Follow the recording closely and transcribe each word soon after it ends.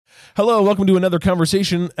Hello, welcome to another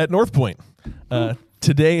conversation at North Point.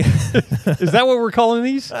 Today, is that what we're calling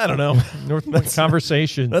these? I don't know. North Point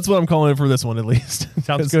Conversation. That's what I'm calling it for this one, at least.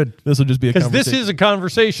 Sounds good. This will just be a conversation. Because this is a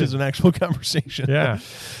conversation. This is an actual conversation. Yeah.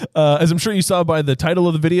 As I'm sure you saw by the title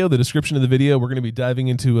of the video, the description of the video, we're going to be diving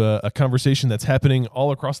into a conversation that's happening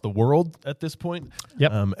all across the world at this point.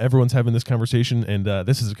 Yep. Everyone's having this conversation, and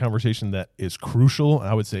this is a conversation that is crucial,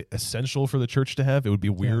 I would say essential for the church to have. It would be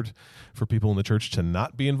weird for people in the church to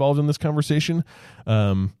not be involved in this conversation.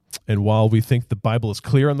 And while we think the Bible is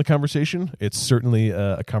clear on the conversation, it's certainly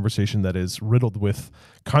a conversation that is riddled with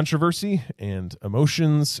controversy and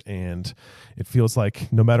emotions, and it feels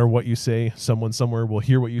like no matter what you say, someone somewhere will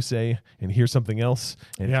hear what you say and hear something else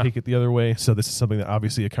and take it the other way. So this is something that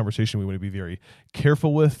obviously a conversation we want to be very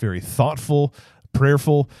careful with, very thoughtful,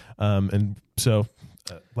 prayerful, and so...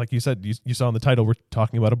 like you said, you saw in the title, we're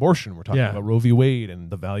talking about abortion. We're talking about Roe v. Wade and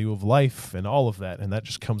the value of life and all of that. And that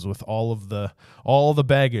just comes with all the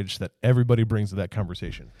baggage that everybody brings to that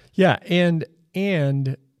conversation. Yeah, and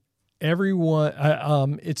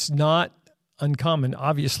everyone, it's not uncommon,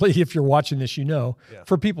 obviously, if you're watching this,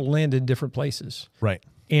 for people to land in different places. Right.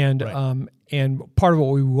 And and part of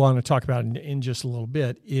what we want to talk about in just a little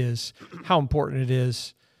bit is how important it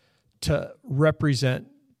is to represent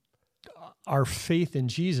our faith in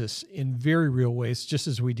Jesus in very real ways, just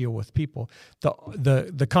as we deal with people.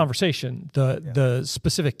 The conversation, the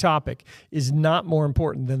specific topic is not more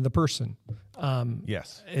important than the person.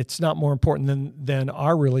 Yes. It's not more important than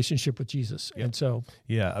our relationship with Jesus. Yep. And so...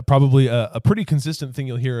 yeah, probably a pretty consistent thing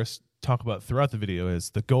you'll hear us talk about throughout the video is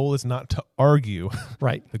the goal is not to argue.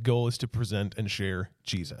 Right. The goal is to present and share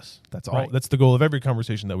Jesus. That's all. Right. That's the goal of every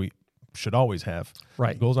conversation that we should always have.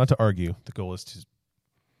 Right. The goal is not to argue. The goal is to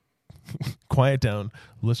quiet down,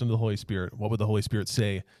 listen to the Holy Spirit. What would the Holy Spirit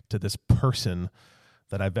say to this person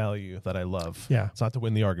that I value, that I love? Yeah. It's not to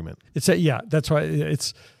win the argument. That's why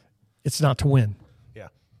it's not to win. Yeah.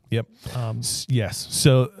 Yep. Yes.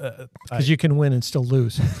 So, because you can win and still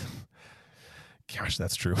lose. Gosh,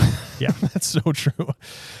 that's true. Yeah. That's so true.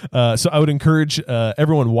 So I would encourage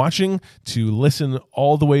everyone watching to listen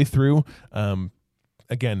all the way through.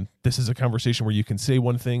 Again, this is a conversation where you can say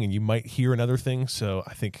one thing and you might hear another thing. So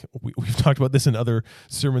I think we've talked about this in other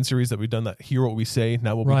sermon series that we've done, that hear what we say,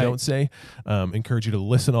 not what we don't say. Encourage you to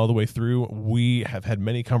listen all the way through. We have had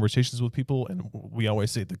many conversations with people, and we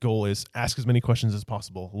always say the goal is ask as many questions as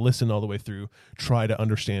possible, listen all the way through, try to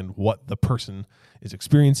understand what the person is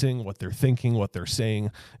experiencing, what they're thinking, what they're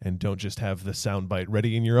saying, and don't just have the soundbite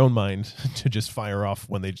ready in your own mind to just fire off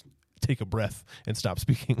when they take a breath and stop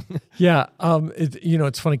speaking. Yeah.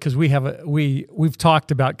 It's funny because we've talked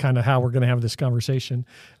about kind of how we're going to have this conversation.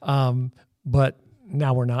 But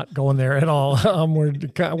now we're not going there at all.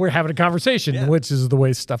 We're having a conversation, which is the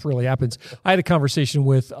way stuff really happens. I had a conversation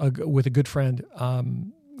with a good friend,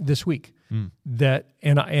 this week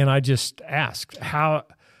and I just asked, how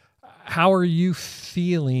are you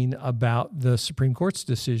feeling about the Supreme Court's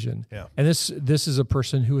decision? Yeah. And this is a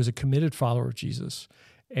person who is a committed follower of Jesus.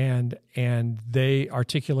 And they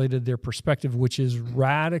articulated their perspective, which is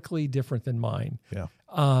radically different than mine. Yeah.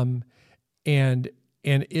 And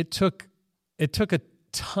it took a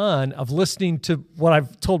ton of listening to what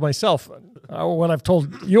I've told myself, or what I've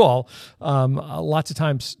told you all, lots of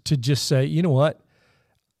times, to just say, you know what,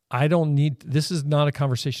 this is not a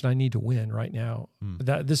conversation I need to win right now.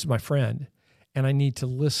 This is my friend. And I need to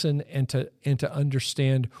listen and to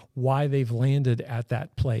understand why they've landed at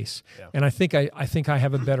that place. Yeah. And I think I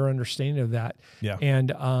have a better understanding of that. Yeah.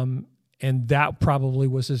 And that probably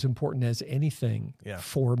was as important as anything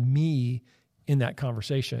for me in that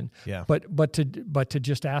conversation. Yeah. But to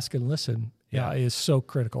just ask and listen is so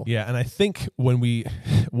critical. Yeah. And I think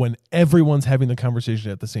when everyone's having the conversation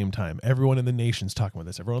at the same time, everyone in the nation's talking about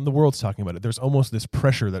this, everyone in the world's talking about it, there's almost this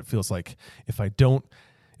pressure that feels like if I don't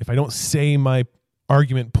say my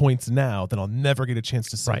argument points now, then I'll never get a chance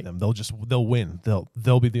to say them. They'll win.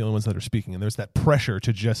 They'll be the only ones that are speaking. And there's that pressure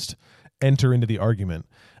to just enter into the argument.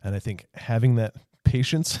 And I think having that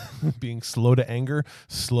patience, being slow to anger,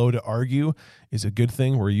 slow to argue, is a good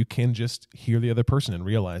thing, where you can just hear the other person and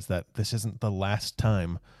realize that this isn't the last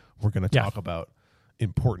time we're going to talk about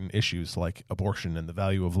important issues like abortion and the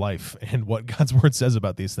value of life and what God's word says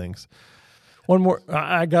about these things.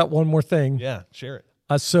 I got one more thing. Yeah, share it.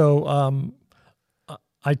 So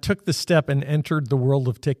I took the step and entered the world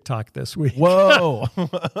of TikTok this week. Whoa.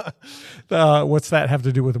 What's that have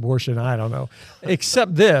to do with abortion? I don't know.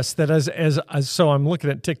 Except this, that so I'm looking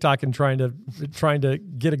at TikTok and trying to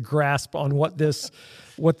get a grasp on what this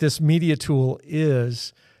media tool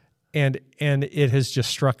is. And it has just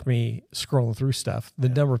struck me scrolling through stuff, the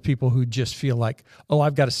number of people who just feel like, oh,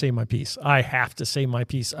 I've got to say my piece. I have to say my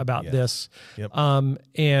piece about this. Yep.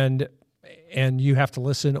 And you have to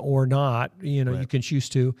listen or not, you know, Right. you can choose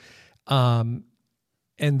to. And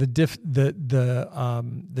the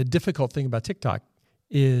difficult thing about TikTok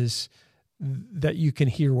is that you can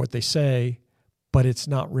hear what they say, but it's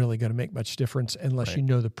not really going to make much difference unless Right. you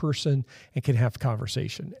know the person and can have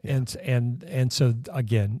conversation. Yeah. And so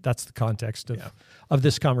again, that's the context of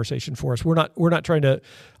this conversation for us. We're not trying to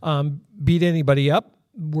beat anybody up.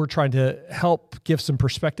 We're trying to help give some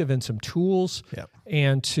perspective and some tools, Yeah.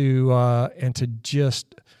 and to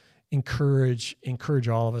just encourage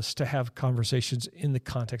all of us to have conversations in the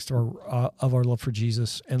context of our love for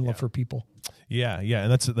Jesus and love for people. Yeah,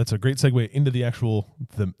 and that's a great segue into the actual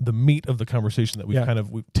the meat of the conversation that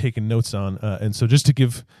we've taken notes on. And so just to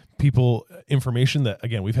give people information that,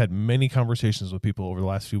 again, we've had many conversations with people over the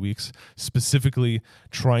last few weeks, specifically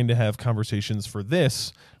trying to have conversations for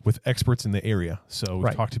this with experts in the area. So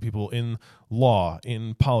we've talked to people in law,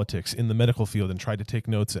 in politics, in the medical field, and tried to take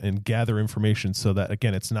notes and gather information so that,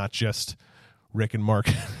 again, it's not just Rick and Mark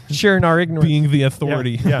sharing our ignorance, being the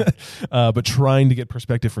authority, Yeah. but trying to get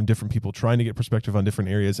perspective from different people, trying to get perspective on different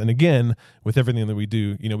areas. And again, with everything that we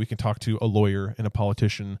do, you know, we can talk to a lawyer and a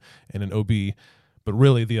politician and an OB, but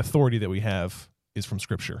really the authority that we have is from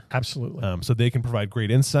Scripture. Absolutely. So they can provide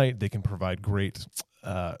great insight, they can provide great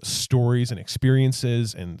stories and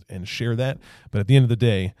experiences and share that. But at the end of the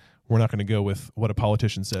day, we're not going to go with what a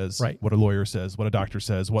politician says, Right. what a lawyer says, what a doctor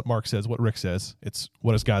says, what Mark says, what Rick says. It's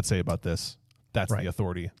what does God say about this? That's Right. the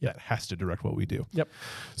authority that has to direct what we do. Yep.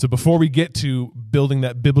 So before we get to building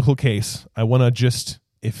that biblical case, I want to just,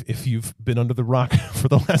 if you've been under the rock for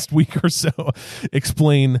the last week or so,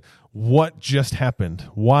 explain what just happened.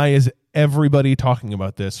 Why is everybody talking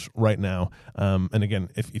about this right now? And again,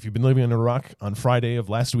 if you've been living under a rock, on Friday of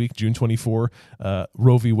last week, June 24,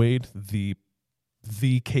 Roe v. Wade,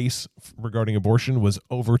 the case regarding abortion was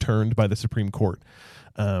overturned by the Supreme Court.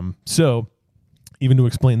 So even to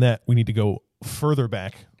explain that, we need to go further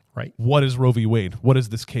back. Right. What is Roe v. Wade? What is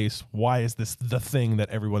this case? Why is this the thing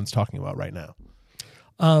that everyone's talking about right now?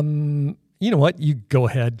 You know what? You go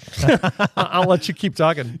ahead. I'll let you keep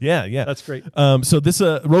talking. Yeah. That's great. So this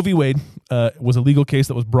Roe v. Wade was a legal case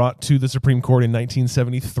that was brought to the Supreme Court in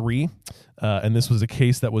 1973, and this was a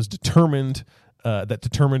case that was determined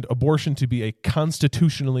abortion to be a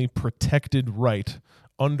constitutionally protected right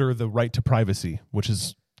under the right to privacy, which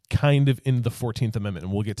is kind of in the 14th Amendment,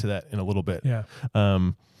 and we'll get to that in a little bit. Yeah.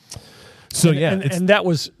 And that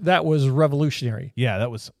was revolutionary. Yeah,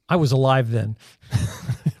 that was. I was alive then.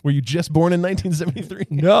 Were you just born in 1973?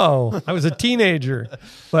 No, I was a teenager,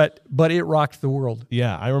 but it rocked the world.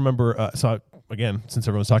 Yeah, I remember. Again, since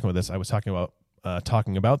everyone's talking about this, I was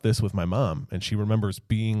talking about this with my mom, and she remembers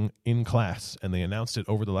being in class and they announced it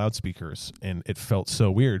over the loudspeakers, and it felt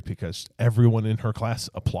so weird because everyone in her class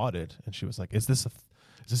applauded, and she was like, "Is this a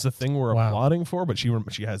thing we're applauding for?" But she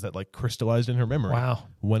has that like crystallized in her memory. Wow.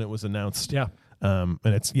 When it was announced. Yeah. And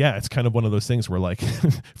it's kind of one of those things where, like,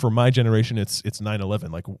 for my generation, it's 9/11.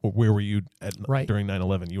 Like, where were you during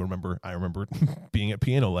 9/11? I remember being at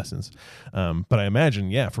piano lessons. But I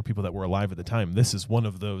imagine, for people that were alive at the time, this is one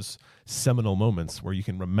of those seminal moments where you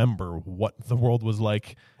can remember what the world was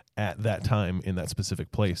like at that time in that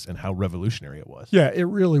specific place and how revolutionary it was. Yeah, it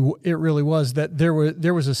really was. That there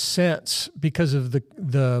was a sense, because of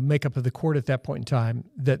the makeup of the court at that point in time,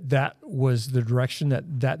 that was the direction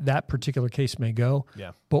that particular case may go.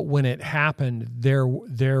 Yeah. But when it happened, there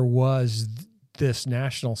was this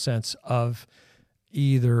national sense of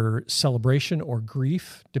either celebration or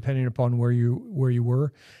grief, depending upon where you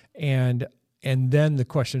were, and then the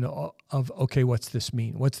question of, okay, what's this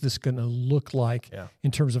mean? What's this going to look like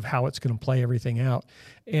in terms of how it's going to play everything out?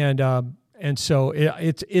 And so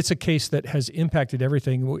it's a case that has impacted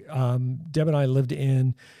everything. Deb and I lived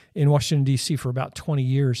in Washington, D.C. for about 20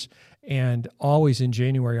 years, and always in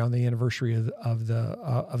January on the anniversary of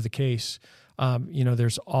the case,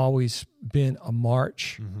 there's always been a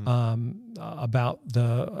march about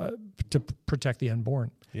to protect the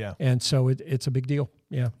unborn. Yeah. And so it's a big deal.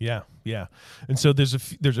 Yeah. Yeah. And so there's a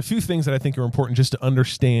few things that I think are important just to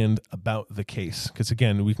understand about the case, because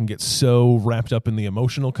again, we can get so wrapped up in the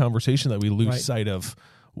emotional conversation that we lose sight of,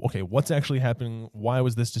 okay, what's actually happening? Why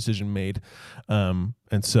was this decision made? And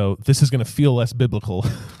so this is going to feel less biblical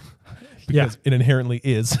because it inherently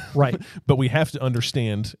is. Right. But we have to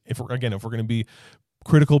understand, if we're going to be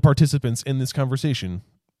critical participants in this conversation,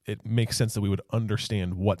 it makes sense that we would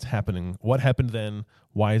understand what's happening, what happened then,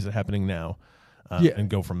 why is it happening now. and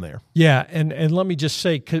go from there. Yeah, and let me just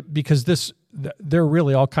say, because there are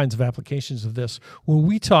really all kinds of applications of this. When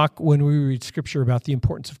we read Scripture, about the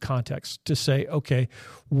importance of context, to say, okay,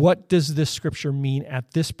 what does this Scripture mean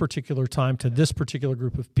at this particular time to this particular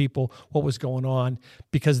group of people? What was going on?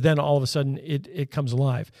 Because then all of a sudden it comes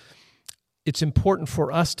alive. It's important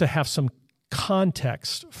for us to have some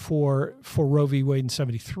context for Roe v. Wade in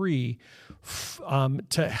 73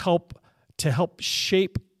 to help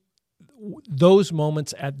shape those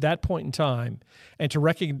moments at that point in time, and to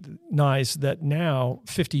recognize that now,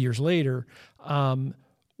 50 years later,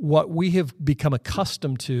 what we have become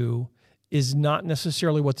accustomed to is not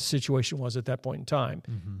necessarily what the situation was at that point in time.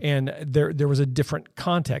 Mm-hmm. And there was a different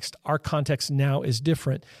context. Our context now is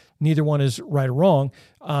different. Neither one is right or wrong.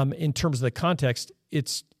 In terms of the context,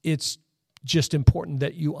 it's just important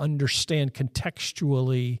that you understand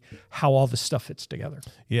contextually how all this stuff fits together.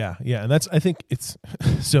 Yeah. And that's, I think it's,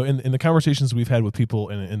 so in the conversations we've had with people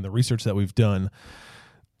and in the research that we've done,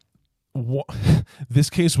 this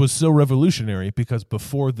case was so revolutionary because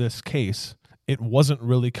before this case, it wasn't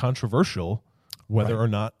really controversial whether or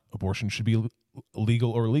not abortion should be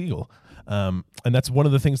legal or illegal. And that's one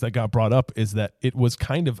of the things that got brought up, is that it was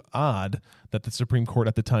kind of odd that the Supreme Court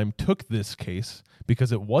at the time took this case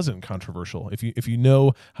because it wasn't controversial. If you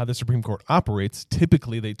know how the Supreme Court operates,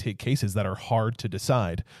 typically they take cases that are hard to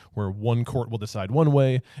decide, where one court will decide one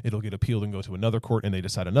way, it'll get appealed and go to another court, and they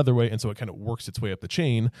decide another way, and so it kind of works its way up the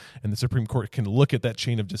chain, and the Supreme Court can look at that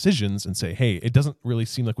chain of decisions and say, hey, it doesn't really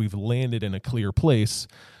seem like we've landed in a clear place.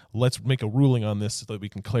 Let's make a ruling on this so that we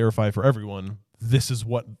can clarify for everyone, this is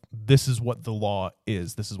what the law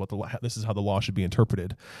is. This is how the law should be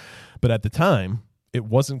interpreted. But at the time, it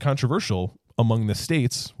wasn't controversial among the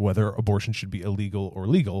states whether abortion should be illegal or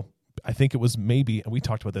legal. I think it was maybe, and we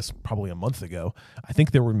talked about this probably a month ago, I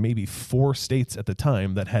think there were maybe 4 states at the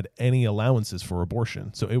time that had any allowances for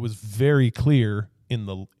abortion. So it was very clear in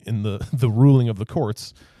the ruling of the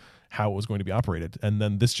courts how it was going to be operated. And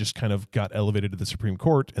then this just kind of got elevated to the Supreme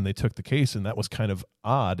Court, and they took the case, and that was kind of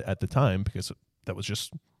odd at the time because that was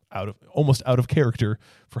just almost out of character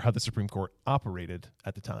for how the Supreme Court operated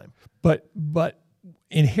at the time. But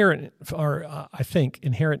inherent, or I think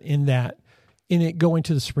inherent in that, in it going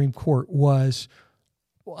to the Supreme Court was,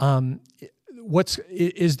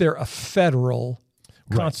 is there a federal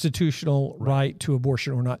constitutional right to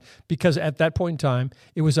abortion or not? Because at that point in time,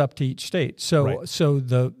 it was up to each state. So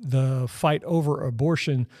the fight over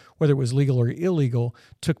abortion, whether it was legal or illegal,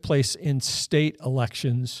 took place in state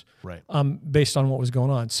elections based on what was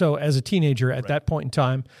going on. So as a teenager at that point in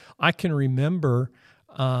time, I can remember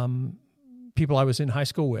people I was in high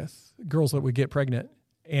school with, girls that would get pregnant.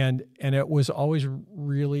 And it was always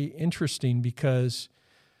really interesting because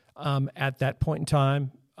at that point in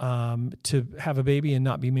time, to have a baby and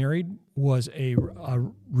not be married was a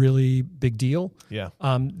really big deal. Yeah.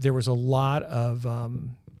 There was a lot of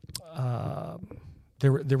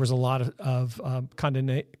there was a lot of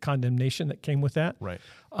condemnation that came with that. Right.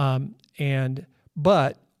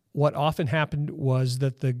 But what often happened was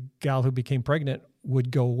that the gal who became pregnant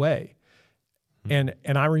would go away. And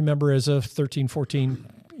I remember as a 13,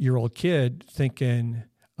 14-year-old kid thinking,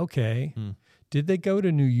 okay, did they go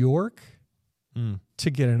to New York to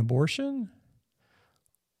get an abortion?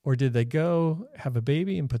 Or did they go have a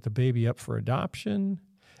baby and put the baby up for adoption?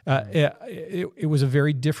 It was a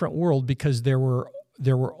very different world because there were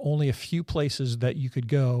only a few places that you could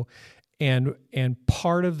go. And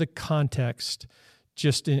part of the context,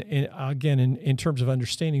 just in terms of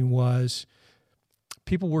understanding, was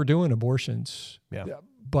people were doing abortions,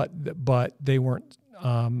 but they weren't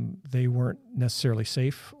necessarily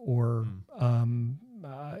safe, or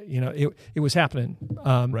it was happening,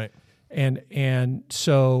 right. And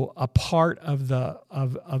so a part of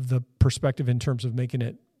the perspective in terms of making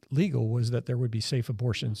it legal was that there would be safe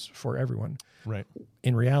abortions for everyone. Right.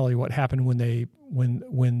 In reality, what happened when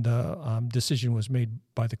the decision was made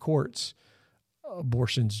by the courts,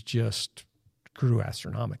 abortions just grew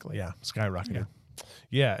astronomically. Yeah, skyrocketed.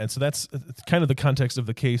 Yeah, and so that's kind of the context of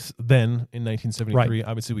the case then in 1973. Right.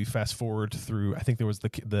 Obviously, we fast forward through, I think there was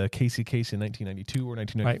the Casey case in 1992 or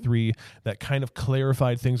 1993 that kind of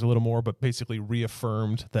clarified things a little more, but basically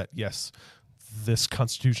reaffirmed that, yes, this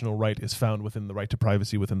constitutional right is found within the right to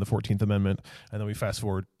privacy within the 14th Amendment. And then we fast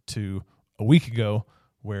forward to a week ago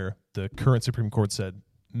where the current Supreme Court said,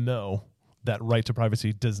 no, that right to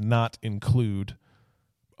privacy does not include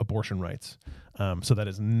abortion rights. So that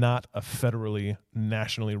is not a federally,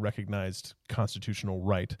 nationally recognized constitutional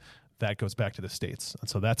right. That goes back to the states. And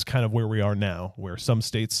so that's kind of where we are now, where some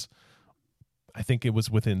states, I think it was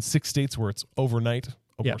within 6 states where it's overnight,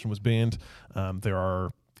 abortion was banned. There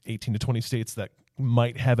are 18 to 20 states that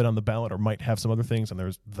might have it on the ballot or might have some other things, and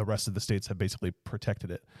there's the rest of the states have basically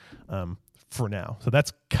protected it for now. So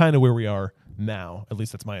that's kind of where we are now. At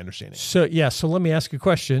least that's my understanding. So let me ask you a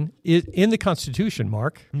question. In the Constitution,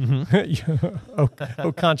 Mark,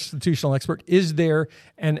 constitutional expert, is there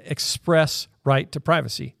an express right to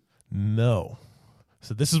privacy? No.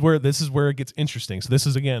 So this is where it gets interesting. So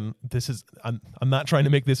I'm not trying to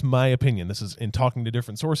make this my opinion. This is in talking to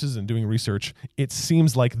different sources and doing research. It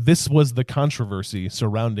seems like this was the controversy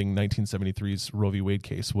surrounding 1973's Roe v. Wade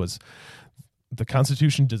case. Was the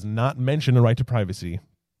Constitution does not mention a right to privacy,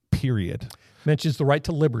 period. Mentions the right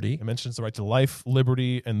to liberty. It mentions the right to life,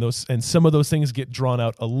 liberty, and some of those things get drawn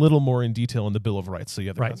out a little more in detail in the Bill of Rights. So you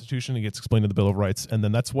have the Constitution, it gets explained in the Bill of Rights, and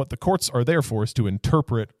then that's what the courts are there for, is to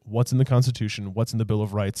interpret what's in the Constitution, what's in the Bill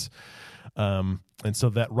of Rights. And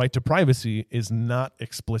so that right to privacy is not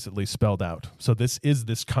explicitly spelled out. So this is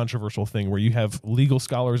this controversial thing where you have legal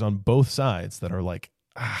scholars on both sides that are like,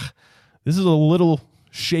 this is a little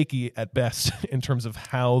shaky at best in terms of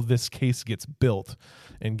how this case gets built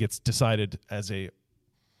and gets decided as a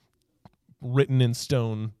written in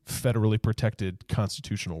stone, federally protected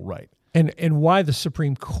constitutional right. And why the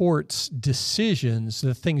Supreme Court's decisions,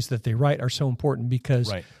 the things that they write, are so important,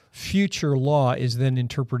 because future law is then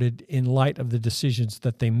interpreted in light of the decisions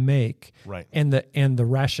that they make, and the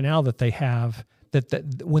rationale that they have.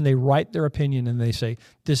 That when they write their opinion and they say,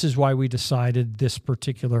 this is why we decided this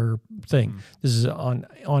particular thing. This is on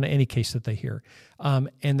any case that they hear.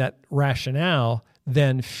 And that rationale,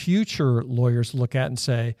 then future lawyers look at and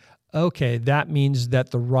say, okay, that means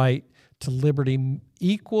that the right to liberty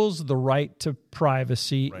equals the right to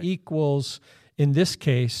privacy, equals, in this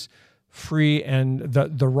case, free and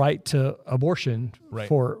the right to abortion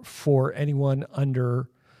for anyone under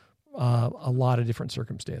a lot of different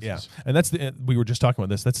circumstances. Yeah, and we were just talking about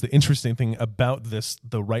this. That's the interesting thing about this,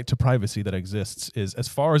 the right to privacy that exists, is, as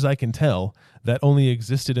far as I can tell, that only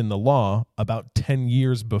existed in the law about 10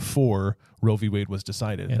 years before Roe v. Wade was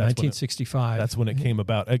decided. In 1965. That's when it came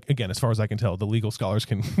about. Again, as far as I can tell, the legal scholars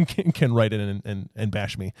can write it and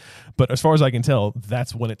bash me. But as far as I can tell,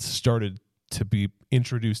 that's when it started to be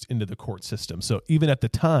introduced into the court system. So even at the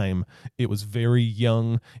time, it was very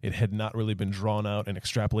young. It had not really been drawn out and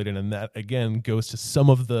extrapolated. And that, again, goes to some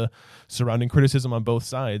of the surrounding criticism on both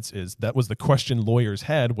sides. Is that was the question lawyers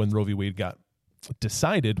had when Roe v. Wade got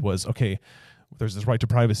decided, was, okay, there's this right to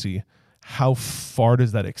privacy. How far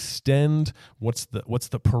does that extend? What's the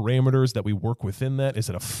parameters that we work within that? Is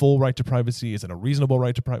it a full right to privacy? Is it a reasonable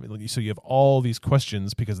right to privacy? So you have all these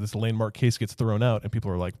questions because this landmark case gets thrown out, and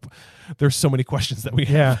people are like, "There's so many questions that we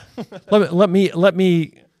have." Yeah, let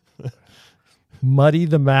me muddy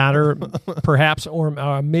the matter, perhaps,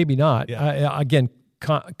 or maybe not. Yeah. Again,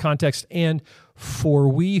 context, and for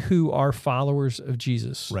we who are followers of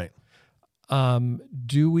Jesus, right?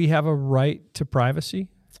 Do we have a right to privacy?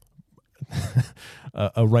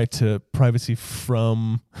 A right to privacy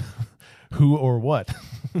from who or what?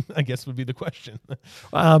 I guess would be the question.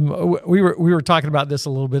 We were talking about this a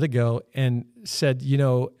little bit ago and said,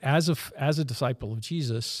 as a disciple of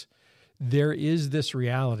Jesus, there is this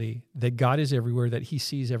reality that God is everywhere, that He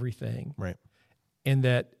sees everything, right? And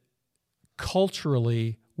that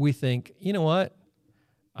culturally we think, you know what?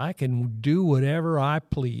 I can do whatever I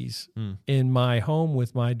please in my home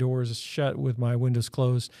with my doors shut, with my windows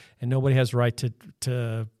closed, and nobody has a right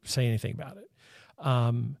to say anything about it.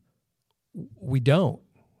 We don't,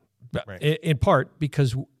 in part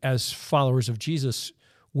because as followers of Jesus,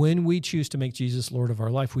 when we choose to make Jesus Lord of our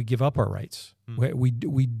life, we give up our rights.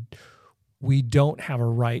 We don't have a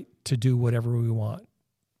right to do whatever we want.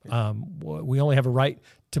 We only have a right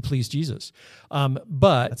to please Jesus.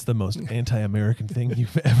 But that's the most anti-American thing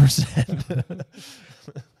you've ever said.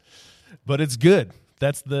 But it's good.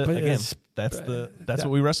 That's what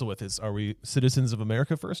we wrestle with, is, are we citizens of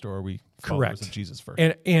America first, or are we followers of Jesus first?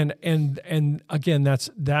 And again,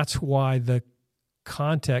 that's why the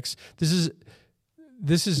context, this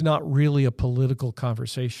is not really a political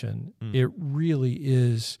conversation. It really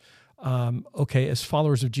is, okay, as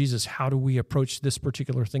followers of Jesus, how do we approach this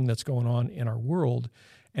particular thing that's going on in our world,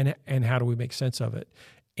 and how do we make sense of it?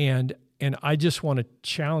 And I just want to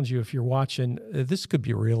challenge you, if you're watching, this could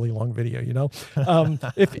be a really long video,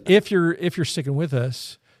 if you're sticking with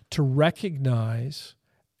us, to recognize,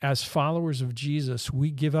 as followers of Jesus, we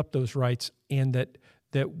give up those rights, and that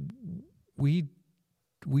we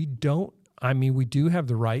don't. I mean, we do have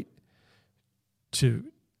the right to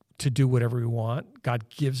do whatever we want. God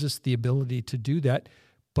gives us the ability to do that,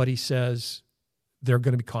 but He says there are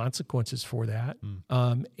going to be consequences for that,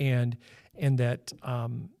 and that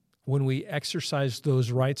when we exercise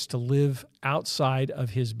those rights to live outside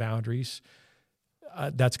of his boundaries,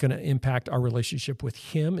 that's going to impact our relationship with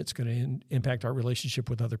him. It's going to impact our relationship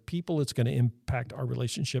with other people. It's going to impact our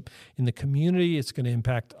relationship in the community. It's going to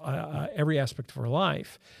impact every aspect of our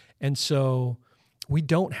life. And so we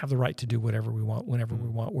don't have the right to do whatever we want, whenever we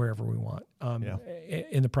want, wherever we want,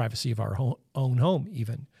 in the privacy of our own home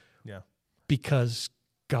even. Yeah. Because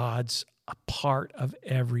God's a part of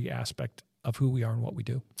every aspect of who we are and what we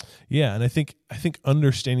do. Yeah, and I think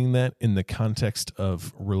understanding that in the context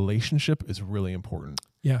of relationship is really important.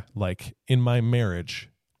 Yeah. Like in my marriage,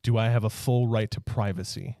 do I have a full right to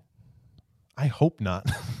privacy? I hope not.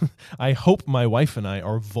 I hope my wife and I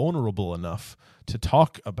are vulnerable enough to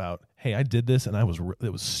talk about, hey, I did this and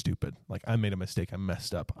it was stupid. Like I made a mistake. I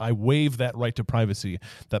messed up. I waive that right to privacy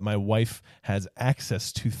that my wife has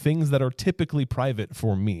access to things that are typically private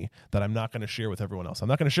for me that I'm not going to share with everyone else. I'm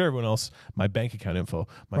not going to share everyone else my bank account info,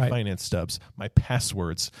 my finance stubs, my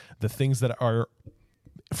passwords, the things that are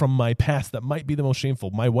from my past that might be the most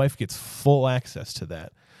shameful. My wife gets full access to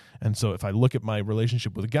that. And so if I look at my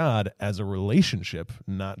relationship with God as a relationship,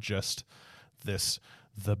 not just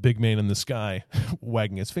the big man in the sky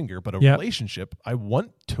wagging his finger, but a relationship, I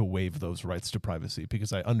want to waive those rights to privacy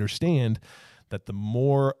because I understand that the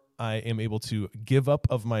more I am able to give up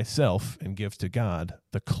of myself and give to God,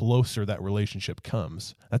 the closer that relationship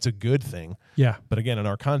comes. That's a good thing. Yeah. But again, in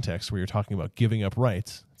our context where you're talking about giving up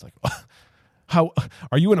rights, it's like, how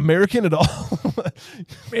are you an American at all?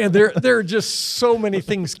 Man, there are just so many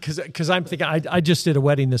things because I'm thinking I just did a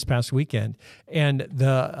wedding this past weekend, and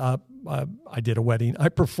I did a wedding. I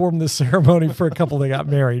performed the ceremony for a couple that got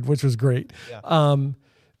married, which was great. Yeah.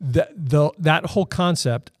 That whole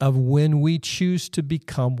concept of when we choose to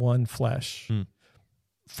become one flesh,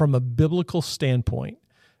 from a biblical standpoint,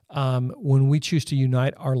 when we choose to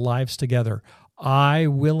unite our lives together, I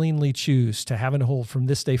willingly choose to have and hold from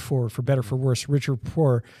this day forward, for better, for worse, richer,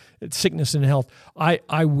 poor, sickness and health.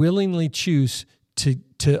 I willingly choose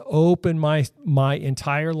to open my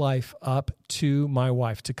entire life up to my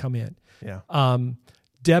wife to come in. Yeah.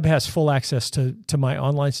 Deb has full access to my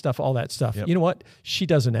online stuff, all that stuff. Yep. You know what? She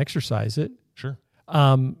doesn't exercise it. Sure.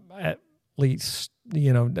 At least,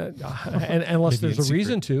 and unless Maybe there's a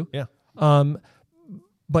reason to. Yeah.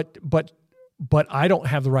 But I don't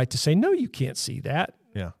have the right to say, no, you can't see that.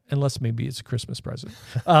 Yeah. Unless maybe it's a Christmas present.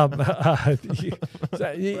 There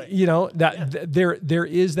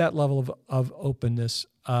is that level of openness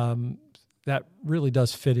that really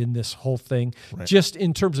does fit in this whole thing, just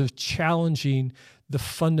in terms of challenging the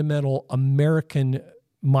fundamental American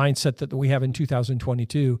mindset that we have in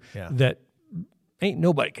 2022 that ain't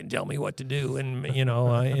nobody can tell me what to do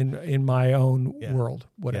in my own world,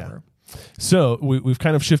 whatever. Yeah. So we've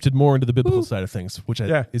kind of shifted more into the biblical side of things, which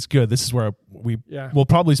is good. This is where we'll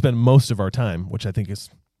probably spend most of our time, which I think is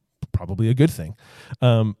probably a good thing.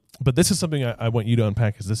 But this is something I want you to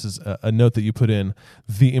unpack, because this is a note that you put in: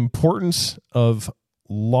 the importance of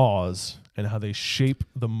laws and how they shape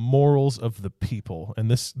the morals of the people.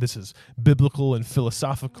 And this is biblical and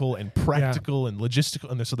philosophical and practical and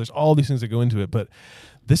logistical. And so there's all these things that go into it. But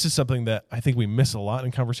this is something that I think we miss a lot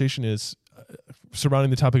in conversation is surrounding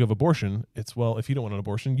the topic of abortion. It's, well, if you don't want an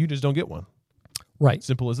abortion, you just don't get one. Right.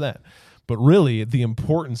 Simple as that. But really, the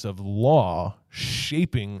importance of law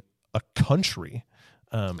shaping a country.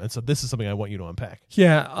 And so this is something I want you to unpack.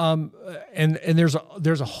 Yeah, and there's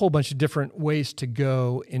a whole bunch of different ways to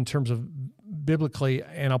go in terms of biblically,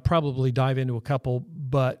 and I'll probably dive into a couple,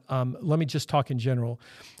 but let me just talk in general.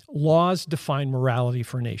 Laws define morality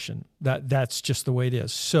for a nation. That's just the way it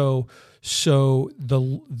is. So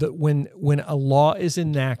when a law is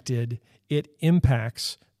enacted, it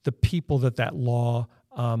impacts the people that law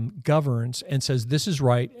governs and says this is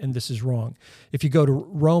right and this is wrong. If you go to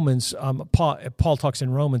Romans, Paul talks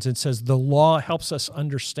in Romans and says the law helps us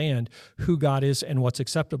understand who God is and what's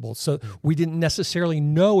acceptable. So we didn't necessarily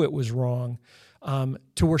know it was wrong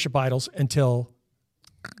to worship idols until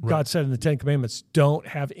God said in the Ten Commandments, "Don't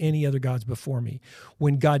have any other gods before me."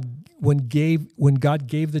 When God gave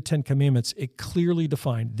the Ten Commandments, it clearly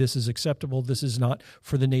defined this is acceptable, this is not,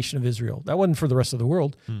 for the nation of Israel. That wasn't for the rest of the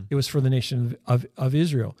world. It was for the nation of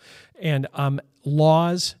Israel. And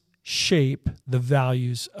laws shape the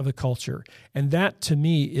values of a culture. And that, to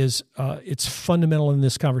me, is it's fundamental in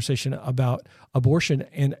this conversation about abortion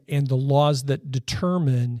and the laws that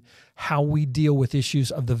determine how we deal with issues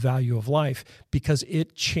of the value of life, because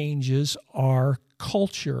it changes our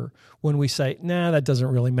culture when we say, nah, that doesn't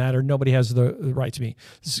really matter. Nobody has the right to me.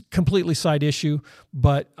 This is a completely side issue,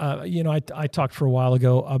 but I talked for a while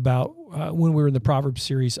ago about when we were in the Proverbs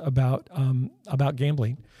series about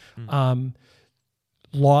gambling.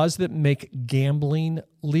 laws that make gambling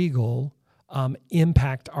legal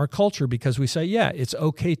impact our culture because we say, yeah, it's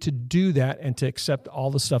okay to do that and to accept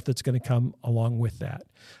all the stuff that's going to come along with that.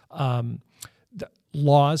 The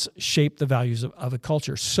laws shape the values of a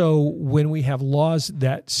culture. So when we have laws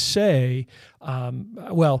that say,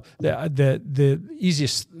 the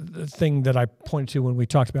easiest thing that I pointed to when we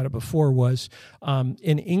talked about it before was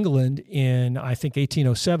in England in, I think,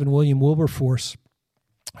 1807, William Wilberforce,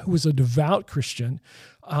 who was a devout Christian,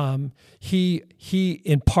 he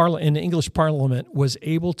in the English Parliament was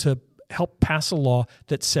able to help pass a law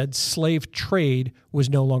that said slave trade was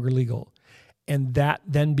no longer legal. And that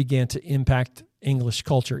then began to impact English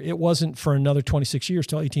culture. It wasn't for another 26 years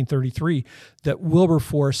till 1833 that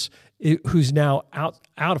Wilberforce, who's now out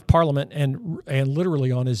of Parliament and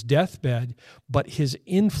literally on his deathbed, but his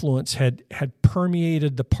influence had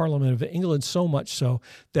permeated the Parliament of England so much so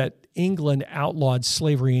that England outlawed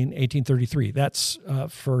slavery in 1833. That's,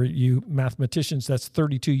 for you mathematicians, that's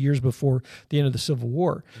 32 years before the end of the Civil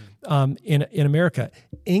War. In America,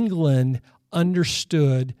 England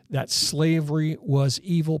understood that slavery was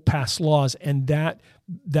evil, passed laws, and that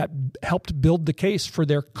helped build the case for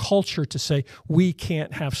their culture to say we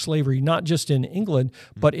can't have slavery, not just in England,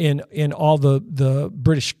 but in all the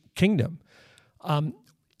British Kingdom.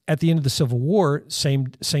 At the end of the Civil War, same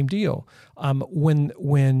deal.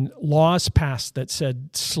 When laws passed that said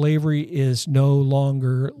slavery is no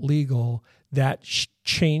longer legal, that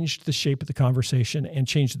changed the shape of the conversation and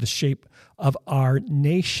changed the shape of our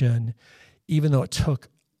nation. Even though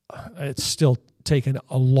it's still taken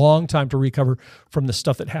a long time to recover from the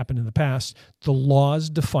stuff that happened in the past, the laws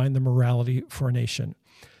define the morality for a nation.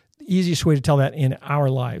 The easiest way to tell that in our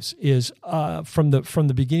lives is from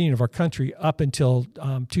the beginning of our country up until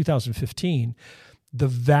 2015, the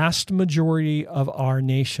vast majority of our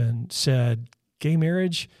nation said gay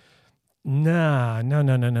marriage,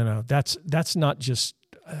 no. That's not just.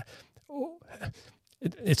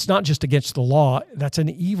 It's not just against the law. That's an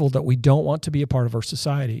evil that we don't want to be a part of our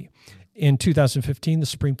society. In 2015, the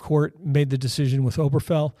Supreme Court made the decision with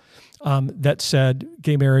Obergefell that said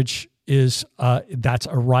gay marriage is that's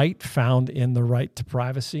a right found in the right to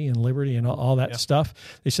privacy and liberty and all that stuff.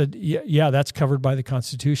 They said, yeah, that's covered by the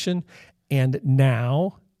Constitution. And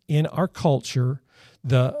now in our culture,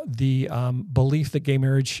 the belief that gay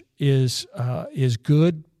marriage is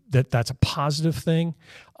good, that's a positive thing.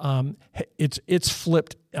 It's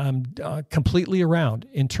flipped completely around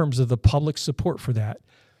in terms of the public support for that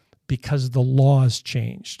because the laws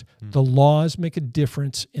changed. The laws make a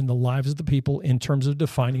difference in the lives of the people in terms of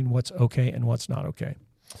defining what's okay and what's not okay.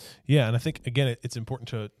 Yeah, and I think, again, it's important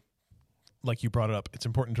to, like you brought it up, it's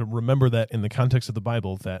important to remember that in the context of the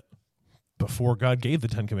Bible that before God gave the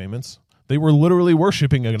Ten Commandments, they were literally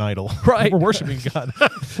worshiping an idol. Right. They were worshiping God.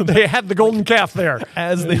 They had the golden calf there.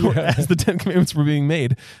 As the Ten Commandments were being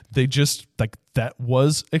made, they just, that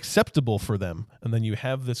was acceptable for them. And then you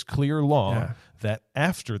have this clear law that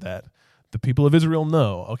after that, the people of Israel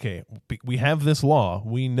know, okay, we have this law.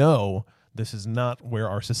 We know this is not where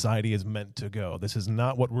our society is meant to go. This is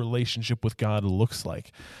not what relationship with God looks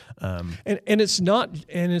like. And it's not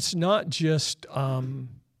just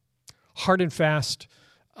hard and fast.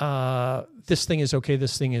 This thing is okay,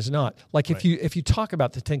 this thing is not. Like if you talk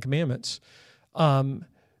about the Ten Commandments, some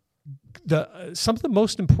of the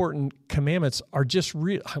most important commandments are just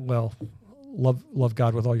love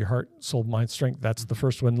God with all your heart, soul, mind, strength. That's the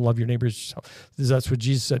first one. Love your neighbors yourself. That's what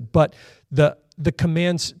Jesus said. But the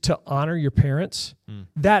commands to honor your parents,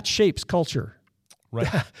 that shapes culture. Right.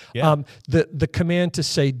 Yeah. The command to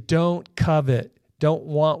say don't covet, don't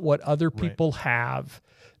want what other people have.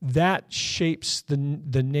 That shapes the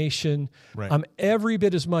nation every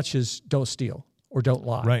bit as much as don't steal or don't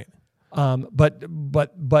lie. Right.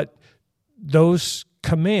 But those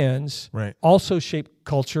commands also shape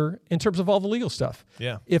culture in terms of all the legal stuff.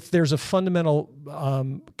 Yeah. If there's a fundamental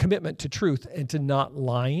commitment to truth and to not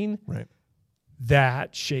lying,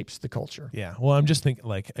 that shapes the culture. Yeah. Well, I'm just thinking,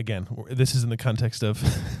 again, this is in the context of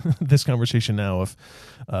this conversation now of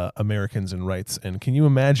Americans and rights. And can you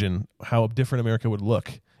imagine how different America would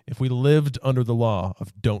look if we lived under the law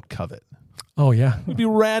of don't covet? Oh, yeah. It would be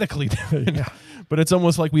radically different. But it's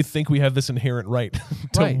almost like we think we have this inherent right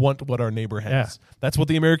to want what our neighbor has. Yeah. That's what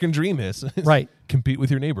the American dream is. Right. Compete with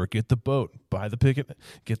your neighbor, get the boat, buy the picket,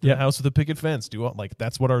 get the house with the picket fence,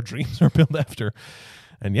 that's what our dreams are built after.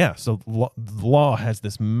 And so the law has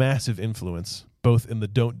this massive influence both in the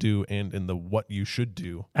don't do and in the what you should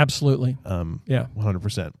do. Absolutely.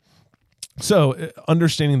 100%. So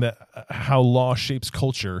understanding that how law shapes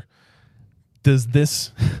culture, does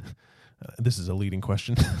this this is a leading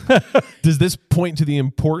question. Does this point to the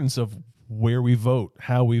importance of where we vote,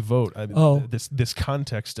 how we vote. This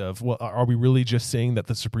context of, well, are we really just saying that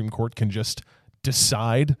the Supreme Court can just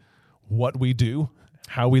decide what we do,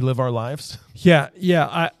 how we live our lives?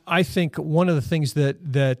 Yeah. I think one of the things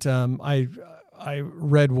that I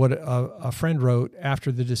read what a friend wrote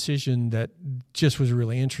after the decision that just was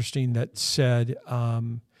really interesting, that said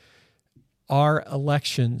our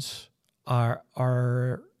elections are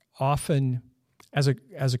often, as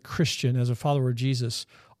a Christian, as a follower of Jesus,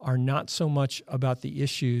 are not so much about the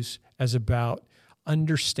issues as about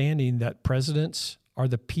understanding that presidents are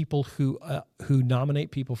the people who nominate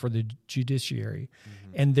people for the judiciary,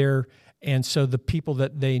 and so the people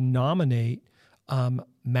that they nominate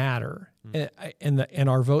matter, and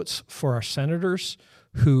our votes for our senators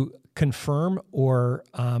who confirm or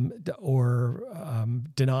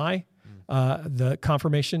deny the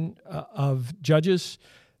confirmation of judges,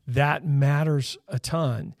 that matters a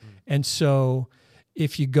ton. And so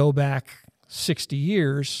if you go back 60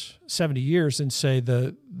 years, 70 years, and say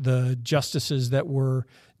the justices that were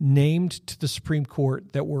named to the Supreme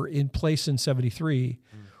Court that were in place in 73,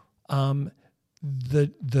 the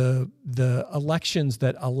elections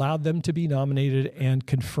that allowed them to be nominated and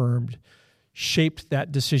confirmed shaped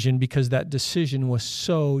that decision, because that decision was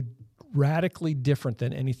so radically different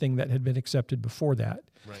than anything that had been accepted before that.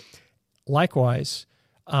 Right. Likewise,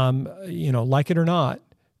 like it or not,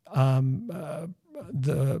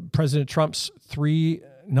 the President Trump's 3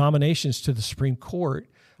 nominations to the Supreme Court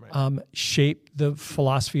shaped the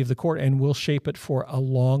philosophy of the court and will shape it for a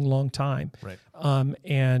long, long time. Right.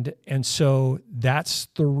 And so that's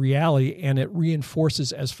the reality, and it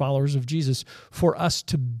reinforces, as followers of Jesus, for us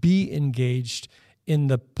to be engaged in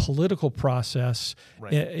the political process,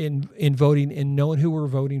 in voting, in knowing who we're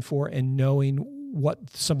voting for, and knowing what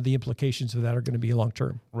some of the implications of that are going to be long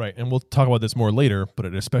term. Right. And we'll talk about this more later, but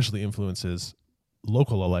it especially influences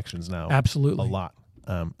local elections now. Absolutely. A lot.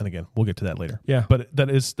 And again, we'll get to that later. Yeah. But that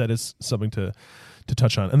is something to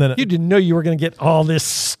touch on. And then you didn't know you were going to get all this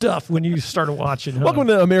stuff when you started watching. Huh? Welcome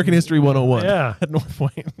to American History 101 at North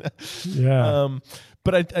Point. Yeah.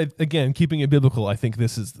 But I again, keeping it biblical, I think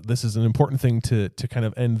this is an important thing to kind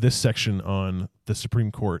of end this section on the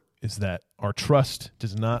Supreme Court, is that our trust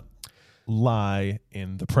does not lie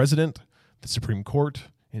in the president, the Supreme Court,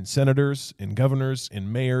 in senators, in governors,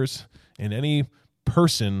 in mayors, in any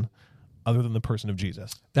person other than the person of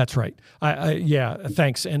Jesus. That's right.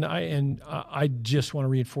 Thanks. And I just want to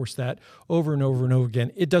reinforce that over and over and over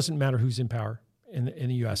again. It doesn't matter who's in power in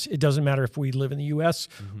the U.S. It doesn't matter if we live in the U.S.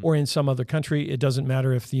 or in some other country. It doesn't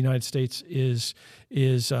matter if the United States is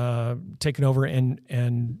taken over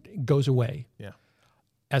and goes away. Yeah.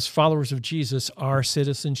 As followers of Jesus, our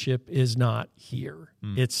citizenship is not here.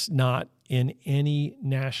 It's not in any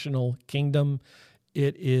national kingdom.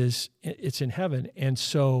 It's in heaven. And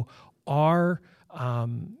so the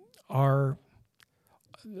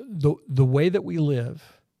way that we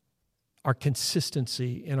live, our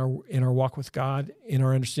consistency in our walk with God, in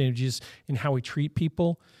our understanding of Jesus, in how we treat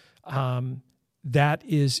people, that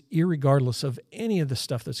is irregardless of any of the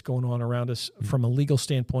stuff that's going on around us from a legal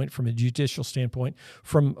standpoint, from a judicial standpoint,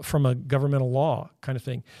 from a governmental law kind of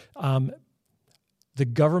thing. The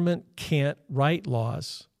government can't write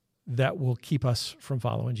laws that will keep us from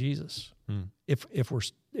following Jesus. If we're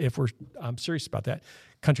serious about that,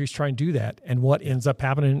 countries try and do that, and what ends up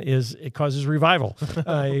happening is it causes revival.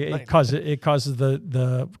 It causes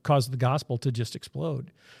the gospel to just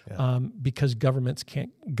explode, because government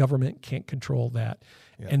can't control that,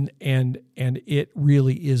 and it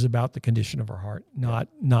really is about the condition of our heart, not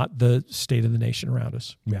the state of the nation around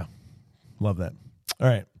us. Yeah, love that. All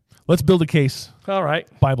right. Let's build a case. All right.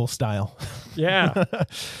 Bible style. Yeah.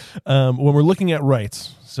 When we're looking at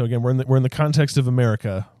rights, so again, we're in the context of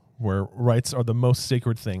America, where rights are the most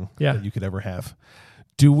sacred thing that you could ever have.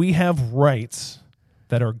 Do we have rights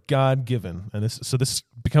that are God-given? And this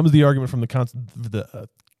becomes the argument from the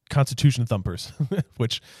Constitution thumpers,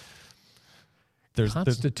 which there's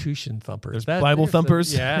Constitution thumpers. There's Bible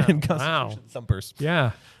thumpers and Constitution thumpers.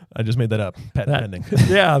 Yeah. I just made that up. Patent pending.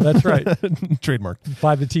 Yeah, that's right. Trademark.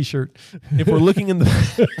 Buy the T-shirt. If we're looking in the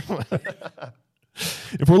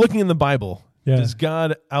Bible, does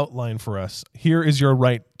God outline for us, here is your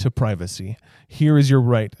right to privacy, here is your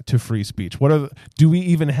right to free speech? Do we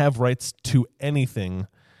even have rights to anything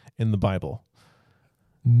in the Bible?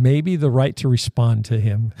 Maybe the right to respond to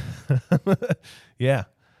him. Yeah.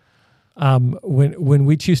 When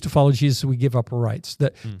we choose to follow Jesus, we give up our rights.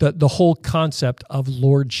 The whole concept of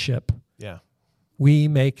lordship. Yeah. We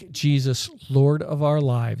make Jesus Lord of our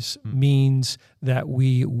lives means that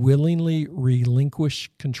we willingly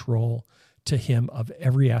relinquish control to him of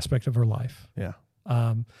every aspect of our life. Yeah.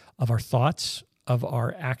 of our thoughts, of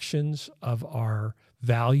our actions, of our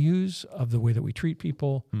values, of the way that we treat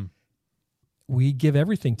people. We give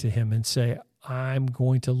everything to him and say, I'm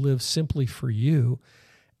going to live simply for you.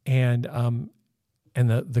 And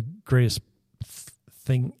the greatest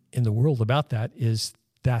thing in the world about that is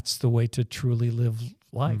that's the way to truly live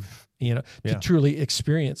life, to truly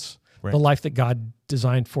experience the life that God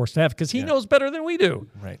designed for us to have, because he knows better than we do.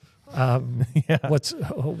 Right.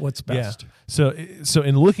 What's best. So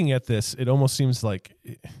in looking at this, it almost seems like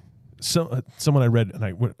someone I read, and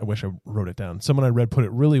I wish I wrote it down. Someone I read put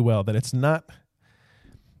it really well, that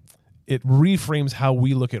it reframes how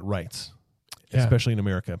we look at rights, especially in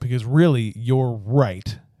America, because really your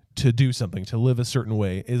right to do something, to live a certain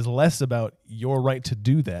way, is less about your right to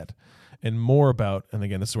do that and more about, and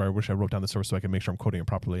again, this is where I wish I wrote down the source so I can make sure I'm quoting it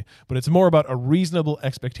properly, but it's more about a reasonable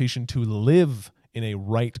expectation to live in a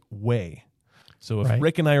right way. So if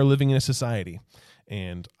Rick and I are living in a society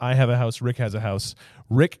and I have a house, Rick has a house,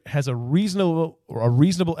 Rick has a reasonable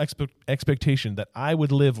expectation that I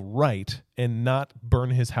would live right and not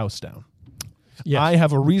burn his house down. Yes. I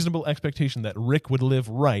have a reasonable expectation that Rick would live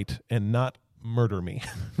right and not murder me.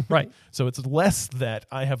 Right. So it's less that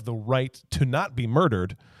I have the right to not be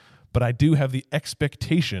murdered, but I do have the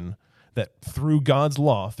expectation that through God's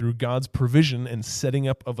law, through God's provision and setting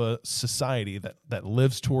up of a society that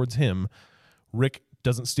lives towards him, Rick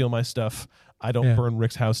doesn't steal my stuff. I don't burn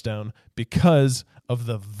Rick's house down because of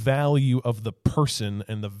the value of the person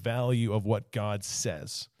and the value of what God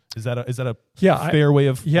says. Is that a fair way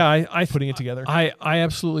of putting it together? I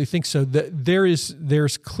absolutely think so.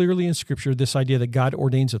 There's clearly in Scripture this idea that God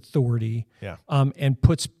ordains authority and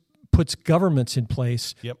puts governments in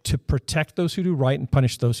place to protect those who do right and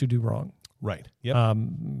punish those who do wrong. Right. Yep.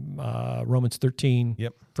 Romans 13,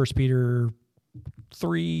 1 Peter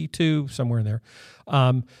 3:2, somewhere in there,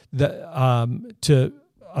 to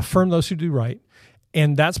affirm those who do right.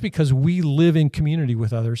 And that's because we live in community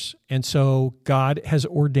with others. And so God has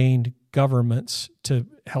ordained governments to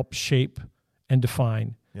help shape and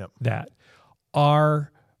define that.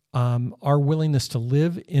 Our willingness to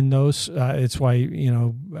live in those, it's why,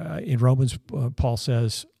 in Romans, Paul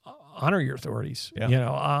says, honor your authorities,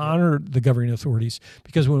 honor the governing authorities,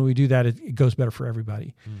 because when we do that, it goes better for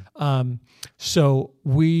everybody. So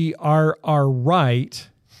our right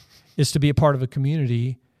is to be a part of a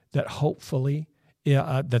community that hopefully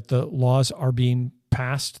that the laws are being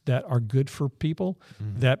passed that are good for people,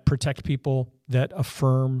 that protect people, that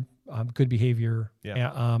affirm good behavior.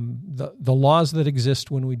 The laws that exist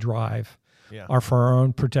when we drive are for our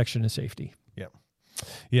own protection and safety.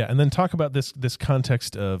 Yeah, and then talk about this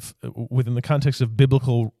context of within the context of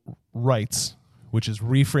biblical rights, which is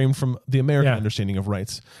reframed from the American understanding of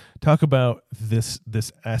rights. Talk about this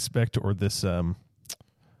aspect or this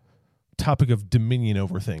topic of dominion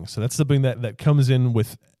over things. So that's something that comes in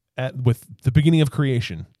with the beginning of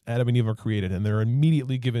creation. Adam and Eve are created, and they're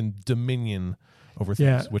immediately given dominion over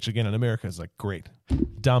things, which again in America is like, great,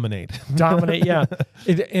 dominate,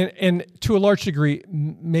 and to a large degree,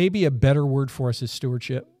 maybe a better word for us is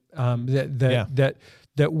stewardship. That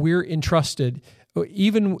we're entrusted,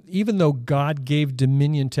 even though God gave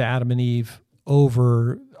dominion to Adam and Eve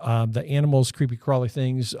over the animals, creepy crawly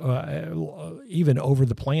things, even over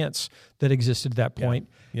the plants that existed at that point.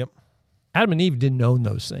 Adam and Eve didn't own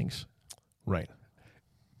those things. Right.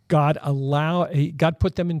 God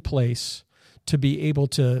put them in place to be able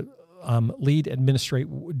to lead, administrate,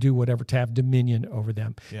 do whatever, to have dominion over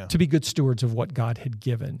them, to be good stewards of what God had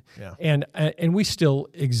given. And we still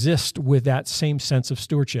exist with that same sense of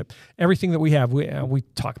stewardship. Everything that we have, we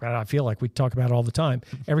talk about it, I feel like we talk about it all the time.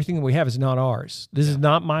 Everything that we have is not ours. This is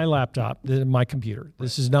not my laptop, this is my computer.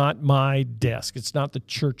 This is not my desk. It's not the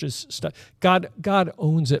church's stuff. God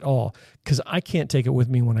owns it all, because I can't take it with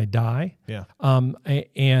me when I die.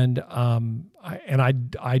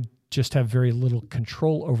 I just have very little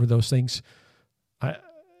control over those things,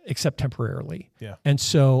 except temporarily. And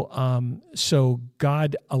so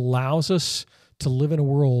God allows us to live in a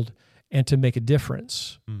world and to make a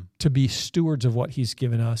difference, to be stewards of what He's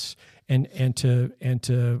given us, and to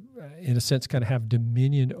in a sense kind of have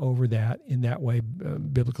dominion over that in that way,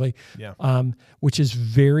 biblically, which is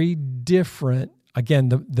very different. Again,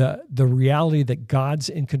 the reality that God's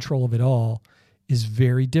in control of it all is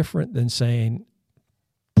very different than saying,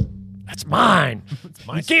 that's mine.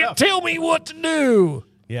 You can't tell me what to do.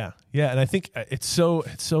 Yeah, and I think it's so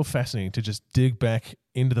fascinating to just dig back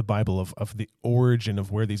into the Bible of the origin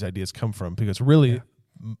of where these ideas come from, because really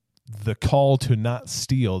the call to not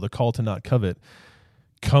steal, the call to not covet,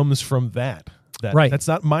 comes from that. That's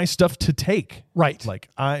not my stuff to take. Right. Like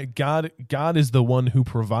God is the one who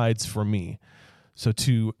provides for me. So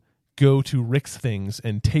to go to Rick's things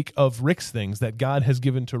and take of Rick's things that God has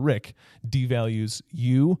given to Rick devalues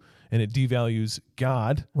you, and it devalues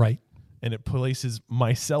God. Right. And it places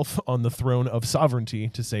myself on the throne of sovereignty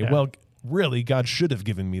to say, well, really, God should have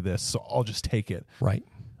given me this, so I'll just take it. Right.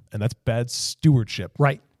 And that's bad stewardship.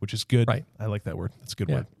 Right. Which is good. Right. I like that word. That's a good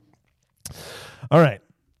word. All right.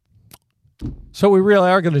 So we really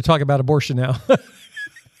are going to talk about abortion now.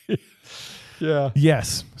 Yeah.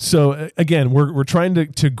 Yes. So again, we're trying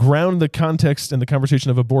to ground the context and the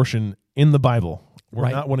conversation of abortion in the Bible. We're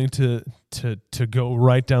not wanting to go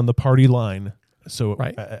right down the party line. So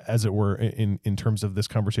as it were, in terms of this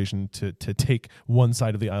conversation, to take one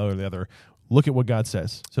side of the aisle or the other, look at what God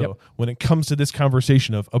says. So when it comes to this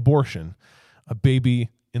conversation of abortion, a baby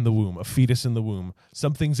in the womb, a fetus in the womb,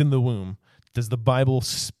 something's in the womb, does the Bible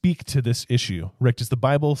speak to this issue? Rick, does the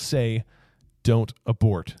Bible say don't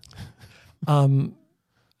abort?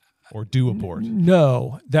 Or do abort?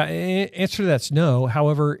 No. The answer to that's no.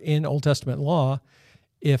 However, in Old Testament law,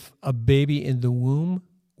 if a baby in the womb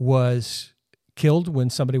was killed when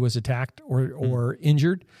somebody was attacked or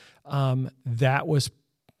injured, that was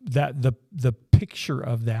the picture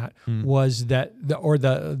of that was that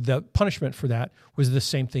the punishment for that was the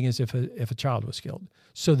same thing as if a child was killed.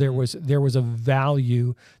 So there was a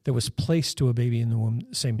value that was placed to a baby in the womb at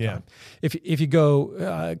the same time. If you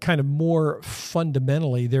go kind of more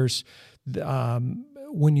fundamentally, there's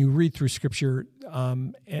when you read through Scripture,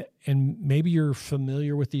 and maybe you're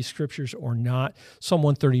familiar with these scriptures or not, Psalm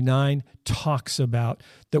 139 talks about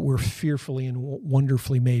that we're fearfully and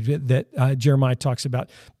wonderfully made, that Jeremiah talks about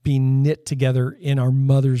being knit together in our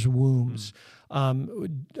mother's wombs.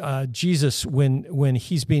 Jesus, when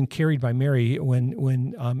he's being carried by Mary,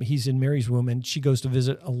 when he's in Mary's womb and she goes to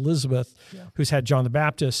visit Elizabeth, who's had John the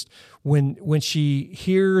Baptist, when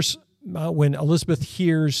Elizabeth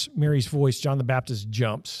hears Mary's voice, John the Baptist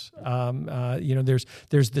jumps.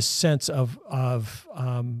 There's this sense of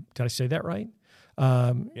did I say that right?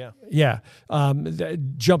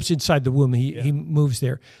 That jumps inside the womb. He moves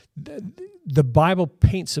there. The Bible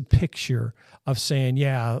paints a picture of saying,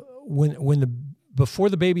 before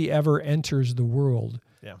the baby ever enters the world,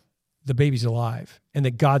 the baby's alive, and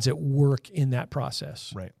that God's at work in that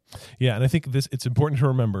process. Right. Yeah, and I think it's important to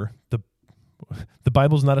remember the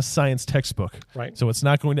Bible's not a science textbook. Right. So it's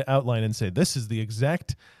not going to outline and say, this is the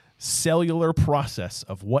exact cellular process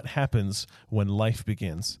of what happens when life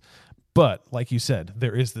begins. But like you said,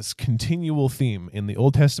 there is this continual theme in the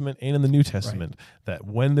Old Testament and in the New Testament that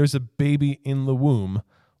when there's a baby in the womb,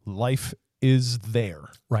 life is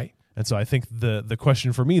there. Right. And so I think the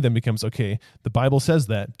question for me then becomes, okay, the Bible says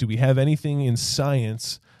that. Do we have anything in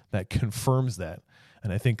science that confirms that?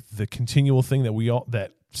 And I think the continual thing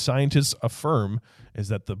that scientists affirm is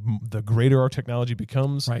that the greater our technology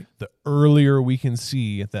becomes, the earlier we can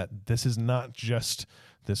see that this is not just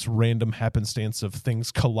this random happenstance of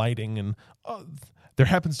things colliding and there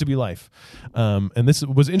happens to be life. And this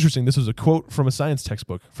was interesting. This was a quote from a science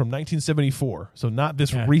textbook from 1974. So not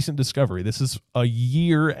this recent discovery. This is a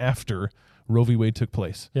year after Roe v. Wade took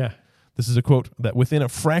place. Yeah. This is a quote that within a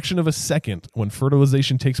fraction of a second when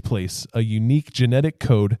fertilization takes place, a unique genetic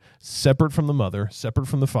code separate from the mother, separate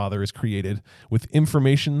from the father is created with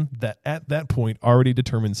information that at that point already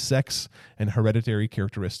determines sex and hereditary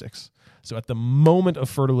characteristics. So at the moment of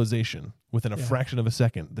fertilization, within a fraction of a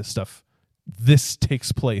second, this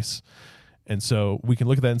takes place. And so we can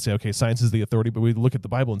look at that and say, okay, science is the authority, but we look at the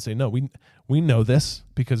Bible and say, no, we know this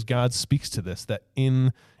because God speaks to this, that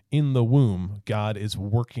in the womb, God is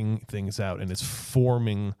working things out and is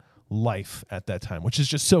forming life at that time, which is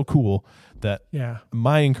just so cool that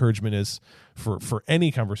my encouragement is for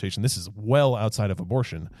any conversation, this is well outside of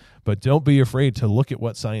abortion, but don't be afraid to look at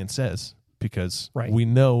what science says because we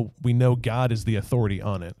know God is the authority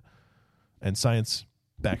on it and science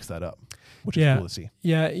backs that up, which is cool to see.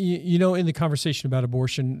 Yeah, in the conversation about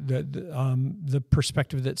abortion, the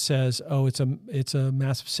perspective that says, oh, it's a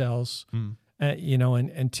mass of cells,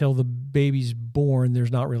 and until the baby's born,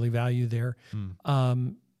 there's not really value there.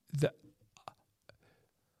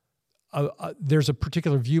 There's a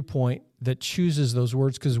particular viewpoint that chooses those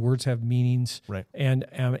words because words have meanings, and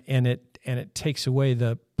it takes away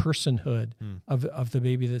the personhood of the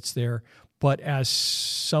baby that's there. But as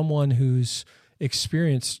someone who's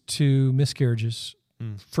experienced 2 miscarriages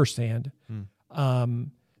firsthand,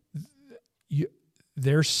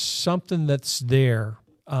 there's something that's there.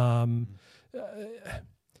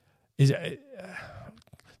 It's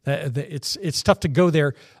tough to go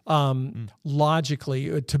there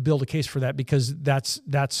logically to build a case for that because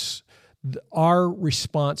that's our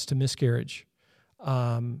response to miscarriage.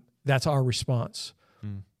 That's our response.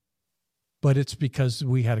 but it's because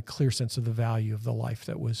we had a clear sense of the value of the life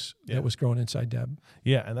that was growing inside Deb.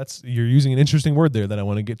 Yeah, and you're using an interesting word there that I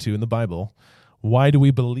want to get to in the Bible. Why do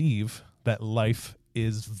we believe that life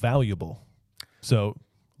is valuable? So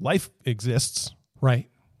life exists. Right.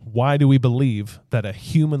 Why do we believe that a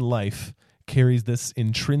human life carries this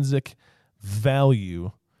intrinsic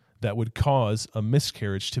value that would cause a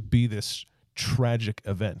miscarriage to be this tragic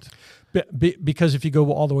event? Because if you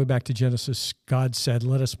go all the way back to Genesis, God said,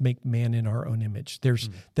 let us make man in our own image. There's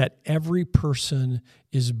that every person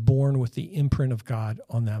is born with the imprint of God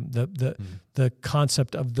on them. The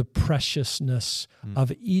concept of the preciousness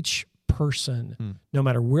of each person, no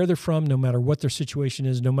matter where they're from, no matter what their situation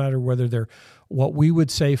is, no matter whether they're what we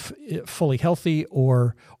would say fully healthy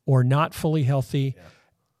or not fully healthy,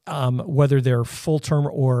 whether they're full term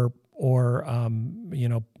or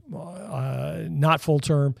not full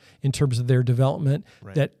term in terms of their development,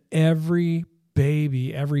 that every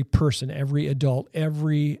baby, every person, every adult,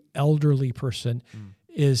 every elderly person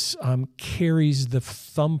is carries the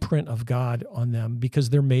thumbprint of God on them because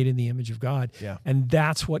they're made in the image of God. Yeah. And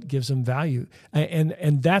that's what gives them value.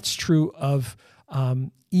 And that's true of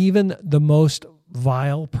even the most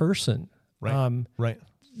vile person. Right.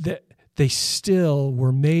 That they still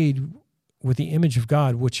were made with the image of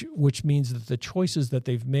God, which means that the choices that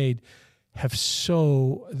they've made have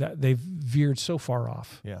that they've veered so far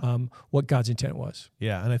off what God's intent was.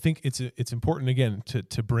 Yeah, and I think it's important again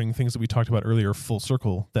to bring things that we talked about earlier full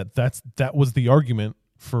circle. That was the argument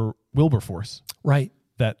for Wilberforce, right?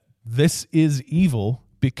 That this is evil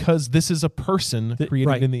because this is a person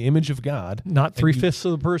created in the image of God, not 3/5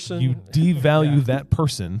 of the person. You devalue that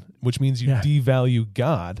person, which means you devalue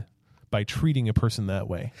God by treating a person that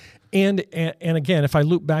way. And again, if I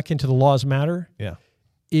loop back into the laws matter,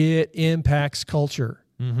 it impacts culture.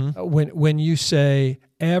 When you say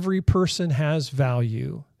every person has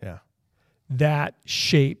value, that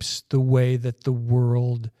shapes the way that the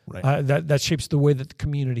world, that shapes the way that the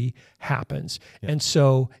community happens. And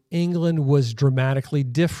so England was dramatically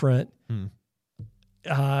different late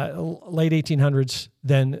 1800s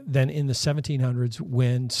than in the 1700s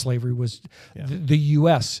when slavery was. The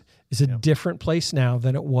U.S. is a different place now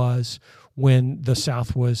than it was when the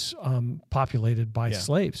South was populated by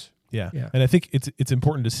slaves. Yeah. And I think it's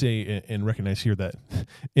important to say and recognize here that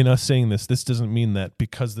in us saying this doesn't mean that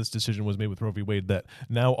because this decision was made with Roe v. Wade that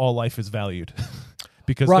now all life is valued.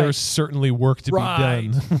 Because there's certainly work to be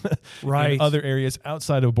done in other areas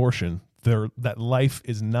outside of abortion. That life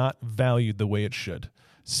is not valued the way it should.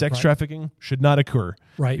 Sex trafficking should not occur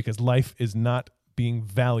because life is not being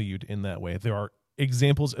valued in that way. There are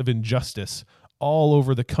examples of injustice all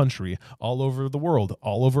over the country, all over the world,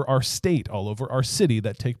 all over our state, all over our city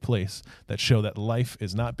that take place that show that life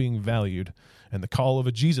is not being valued. And the call of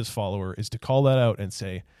a Jesus follower is to call that out and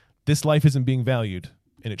say, this life isn't being valued,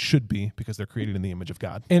 and it should be because they're created in the image of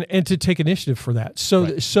God. And to take initiative for that.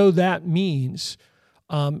 So that means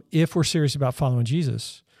if we're serious about following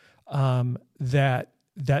Jesus,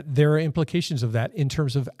 that there are implications of that in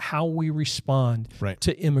terms of how we respond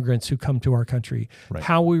to immigrants who come to our country,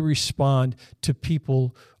 how we respond to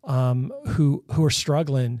people who are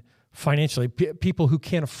struggling financially, people who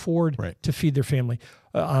can't afford to feed their family.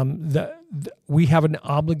 We have an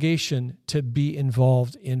obligation to be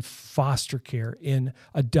involved in foster care, in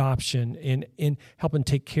adoption, in helping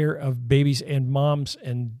take care of babies and moms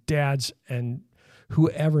and dads and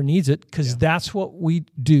whoever needs it, because that's what we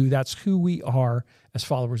do. That's who we are as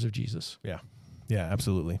followers of Jesus. Yeah,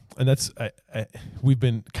 absolutely. And that's we've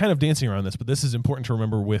been kind of dancing around this, but this is important to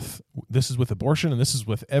remember. This is with abortion, and this is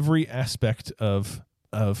with every aspect of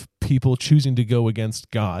people choosing to go against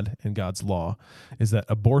God and God's law. Is that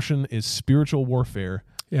abortion is spiritual warfare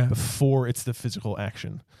before it's the physical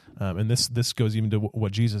action. And this goes even to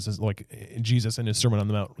what Jesus is like. Jesus in his Sermon on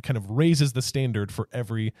the Mount kind of raises the standard for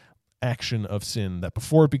every action of sin, that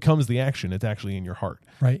before it becomes the action, it's actually in your heart.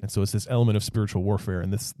 And so it's this element of spiritual warfare.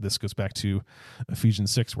 And this goes back to Ephesians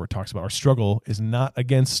 6, where it talks about our struggle is not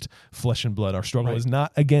against flesh and blood. Our struggle is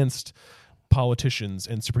not against politicians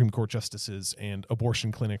and Supreme Court justices and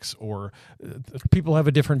abortion clinics or people have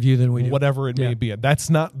a different view than we do. Whatever it may be. That's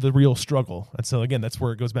not the real struggle. And so again, that's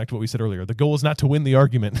where it goes back to what we said earlier. The goal is not to win the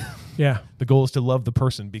argument. The goal is to love the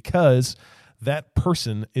person, because that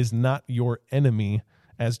person is not your enemy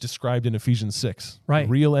as described in Ephesians 6. The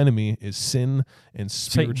real enemy is sin and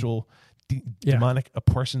spiritual demonic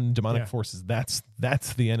oppression, demonic forces.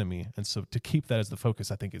 That's the enemy. And so to keep that as the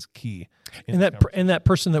focus, I think, is key. And that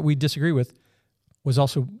person that we disagree with was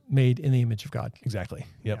also made in the image of God. Exactly.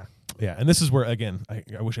 Yep. Yeah. And this is where, again,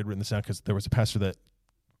 I wish I'd written this out, because there was a pastor that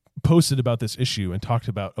posted about this issue and talked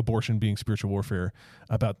about abortion being spiritual warfare,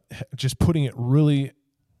 about just putting it really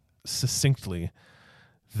succinctly,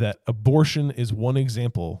 that abortion is one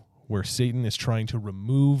example where Satan is trying to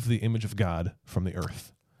remove the image of God from the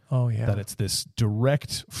earth. Oh, yeah. That it's this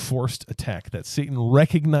direct, forced attack, that Satan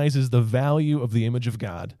recognizes the value of the image of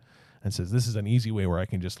God and says, this is an easy way where I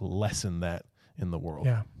can just lessen that in the world.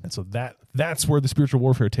 Yeah. And so that's where the spiritual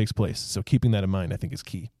warfare takes place. So keeping that in mind, I think, is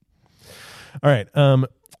key. All right.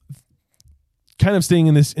 Kind of staying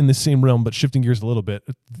in this same realm, but shifting gears a little bit,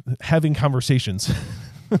 having conversations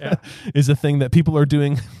is a thing that people are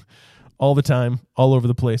doing all the time, all over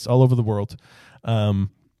the place, all over the world.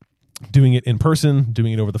 Doing it in person,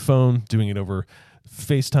 doing it over the phone, doing it over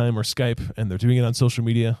FaceTime or Skype, and they're doing it on social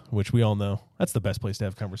media, which we all know that's the best place to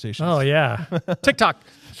have conversations. Oh, yeah. TikTok,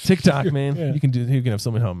 man. Yeah. You can have so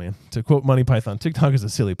many. Oh, man. To quote Monty Python, TikTok is a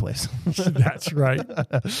silly place. That's right.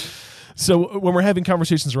 So when we're having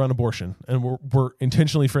conversations around abortion, and we're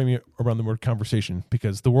intentionally framing it around the word conversation,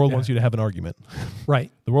 because the world wants you to have an argument.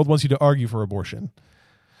 Right. The world wants you to argue for abortion,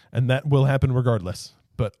 and that will happen regardless.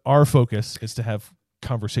 But our focus is to have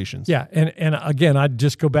conversations. Yeah. And again, I'd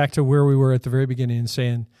just go back to where we were at the very beginning and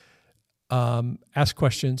saying, ask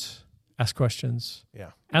questions. Yeah.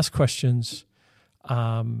 Ask questions.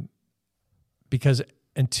 Because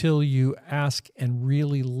until you ask and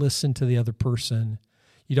really listen to the other person,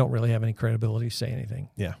 you don't really have any credibility to say anything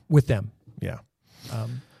with them. Yeah.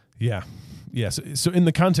 Yeah. So in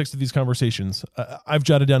the context of these conversations, I've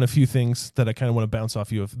jotted down a few things that I kind of want to bounce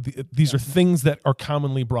off you of. These are things that are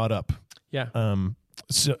commonly brought up. Yeah.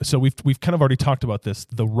 So we've kind of already talked about this,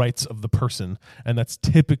 the rights of the person, and that's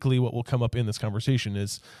typically what will come up in this conversation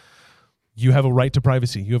is you have a right to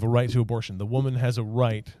privacy. You have a right to abortion. The woman has a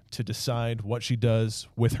right to decide what she does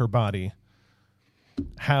with her body.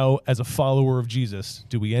 How, as a follower of Jesus,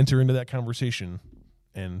 do we enter into that conversation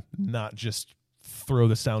and not just throw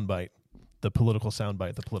the soundbite, the political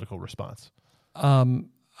soundbite, the political response?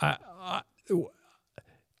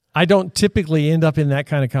 I don't typically end up in that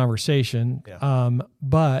kind of conversation,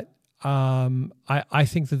 but I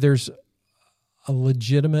think that there's a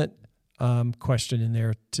legitimate question in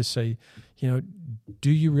there to say,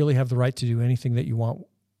 do you really have the right to do anything that you want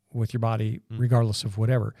with your body, regardless of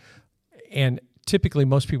whatever? And typically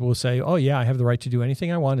most people will say, oh, yeah, I have the right to do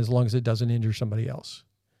anything I want as long as it doesn't injure somebody else.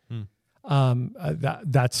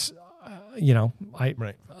 That's,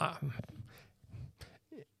 Right.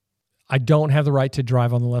 I don't have the right to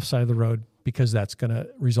drive on the left side of the road because that's going to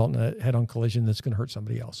result in a head-on collision that's going to hurt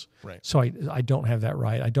somebody else. Right. So I don't have that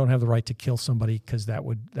right. I don't have the right to kill somebody because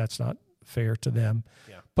that's not fair to them.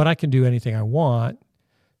 Yeah. But I can do anything I want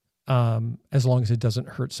as long as it doesn't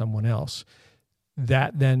hurt someone else.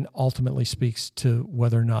 That then ultimately speaks to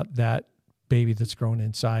whether or not that baby that's grown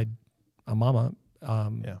inside a mama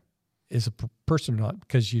is a person or not,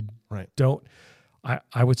 because you don't.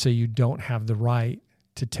 I would say you don't have the right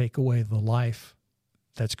to take away the life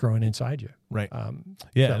that's growing inside you. Right. And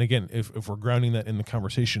again, if we're grounding that in the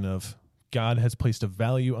conversation of God has placed a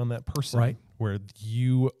value on that person, where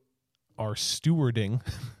you are stewarding,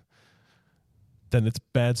 then it's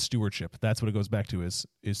bad stewardship. That's what it goes back to is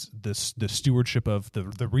this the stewardship of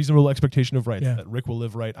the reasonable expectation of rights, that Rick will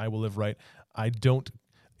live right, I will live right.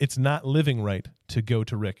 It's not living right to go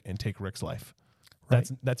to Rick and take Rick's life. Right.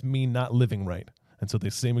 That's me not living right. And so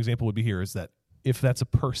the same example would be here is that if that's a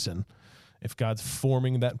person, if God's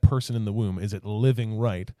forming that person in the womb, is it living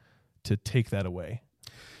right to take that away?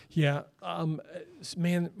 Yeah.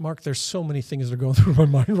 Man, Mark, there's so many things that are going through my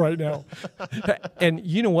mind right now. And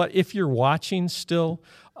you know what? If you're watching still,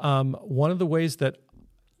 one of the ways that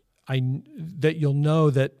you'll know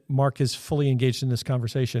that Mark is fully engaged in this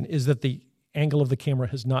conversation is that the angle of the camera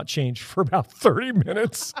has not changed for about 30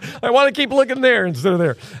 minutes. I want to keep looking there instead of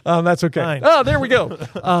there. That's okay. Fine. Oh, there we go.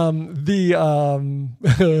 Isn't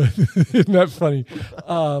that funny?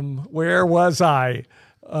 Where was I?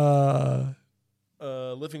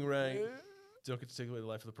 Living right. Don't get to take away the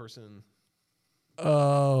life of the person.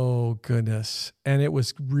 Oh, goodness. And it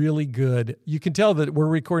was really good. You can tell that we're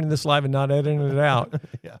recording this live and not editing it out.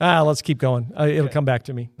 Let's keep going. It'll come back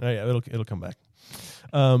to me. Oh, yeah, it'll come back.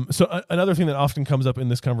 So another thing that often comes up in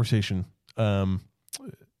this conversation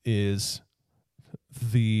is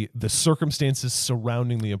the circumstances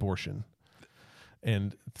surrounding the abortion.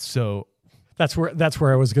 And so that's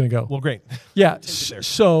where I was going to go. Well, great. Yeah.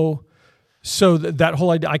 So that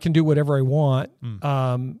whole idea, I can do whatever I want.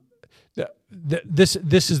 This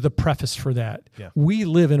is the preface for that. Yeah. We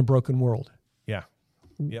live in a broken world. Yeah.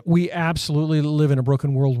 Yep. We absolutely live in a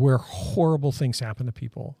broken world where horrible things happen to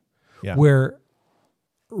people. Yeah. Where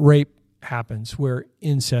rape happens, where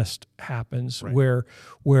incest happens, Right.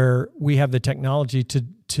 where we have the technology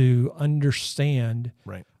to understand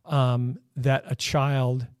Right. that a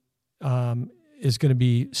child is going to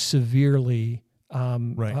be severely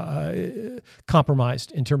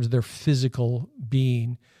compromised in terms of their physical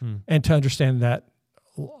being, and to understand that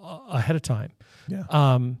ahead of time. Yeah.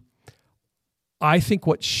 I think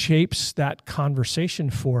what shapes that conversation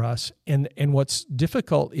for us, and what's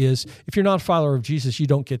difficult is, if you're not a follower of Jesus, you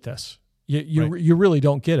don't get this. You really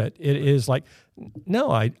don't get it. It is like, no,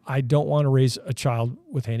 I don't want to raise a child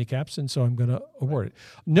with handicaps, and so I'm going to abort it.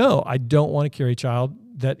 No, I don't want to carry a child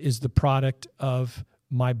that is the product of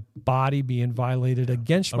my body being violated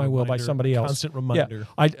against my will by somebody else. Constant reminder. Yeah,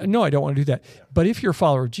 I don't want to do that. Yeah. But if you're a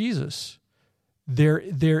follower of Jesus, there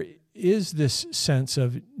is this sense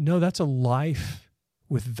of, no, that's a life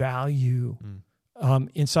with value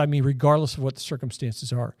inside me, regardless of what the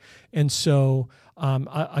circumstances are. And so,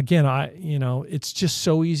 it's just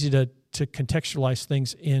so easy to contextualize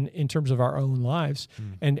things in terms of our own lives,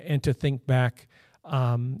 and to think back.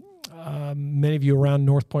 Many of you around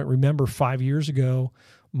North Point remember 5 years ago,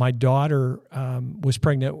 my daughter was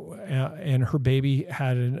pregnant, and her baby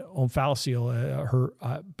had an omphalocele. Her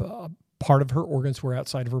part of her organs were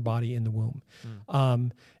outside of her body in the womb,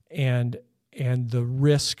 and the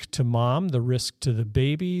risk to mom, the risk to the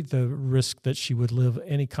baby, the risk that she would live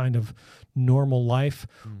any kind of normal life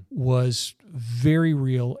was very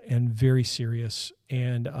real and very serious,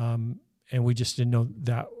 and we just didn't know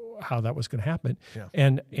how that was going to happen. Yeah.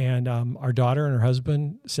 And our daughter and her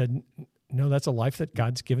husband said, no, that's a life that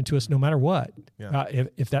God's given to us no matter what. Yeah.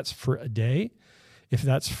 If that's for a day, if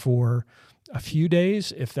that's for a few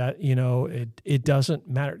days, if that, it doesn't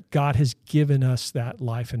matter. God has given us that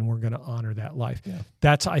life, and we're going to honor that life. Yeah.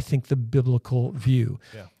 That's, I think, the biblical view.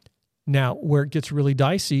 Yeah. Now, where it gets really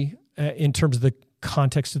dicey in terms of the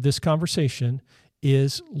context of this conversation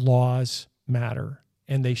is laws matter,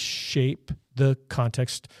 and they shape the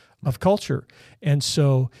context of culture. And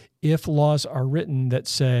so if laws are written that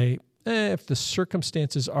say, if the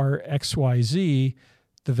circumstances are X, Y, Z,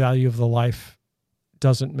 the value of the life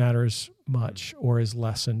doesn't matter as much or is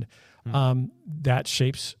lessened, that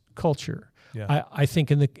shapes culture. Yeah. I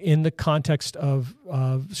think in the context of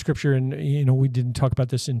Scripture, and we didn't talk about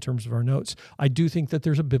this in terms of our notes, I do think that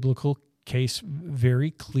there's a biblical case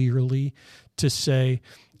very clearly to say,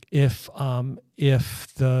 if the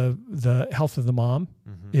health of the mom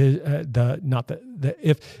is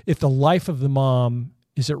if the life of the mom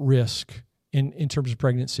is at risk in terms of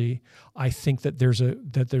pregnancy, I think that there's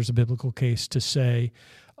a biblical case to say,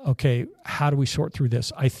 okay, how do we sort through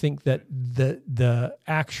this? I think that the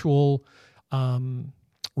actual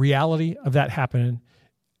reality of that happening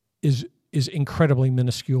is incredibly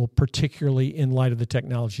minuscule, particularly in light of the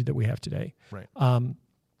technology that we have today. Right.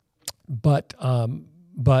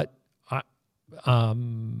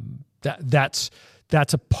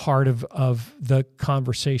 That's a part of the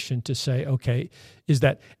conversation to say, okay, is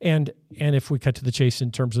that, and if we cut to the chase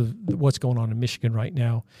in terms of what's going on in Michigan right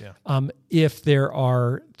now, if there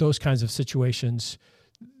are those kinds of situations,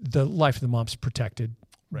 the life of the mom's protected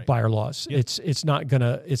by our laws. Yep. It's not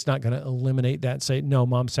gonna eliminate that and say, no,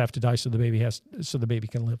 moms have to die so the baby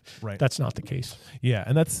can live. Right. That's not the case. Yeah,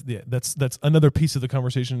 and that's another piece of the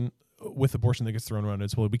conversation with abortion that gets thrown around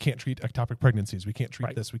as well. We can't treat ectopic pregnancies. We can't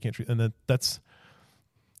treat this. We can't treat, and that's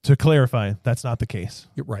to clarify. That's not the case.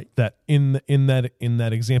 You're right. That in that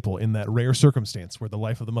example, in that rare circumstance where the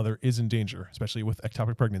life of the mother is in danger, especially with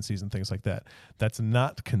ectopic pregnancies and things like that, that's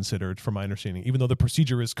not considered, from my understanding, even though the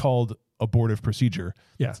procedure is called abortive procedure.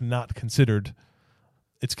 Yeah. It's not considered.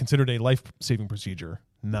 It's considered a life-saving procedure,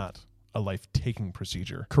 not a life-taking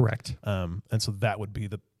procedure. Correct. And so that would be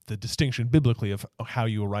the distinction biblically of how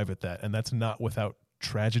you arrive at that. And that's not without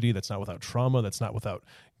tragedy. That's not without trauma. That's not without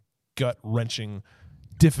gut-wrenching,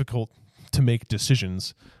 difficult to make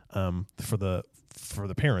decisions for the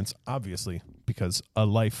parents, obviously, because a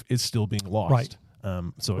life is still being lost.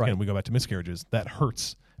 Right. So again, we go back to miscarriages. That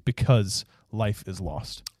hurts because life is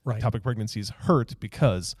lost. Right. Ectopic pregnancies hurt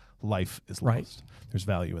because life is lost. Right. There's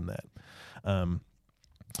value in that.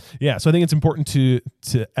 So I think it's important to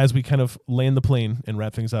as we kind of land the plane and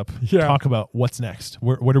wrap things up, talk about what's next.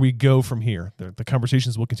 Where do we go from here? The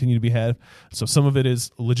conversations will continue to be had. So some of it is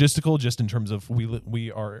logistical, just in terms of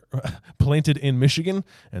we are planted in Michigan,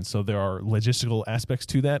 and so there are logistical aspects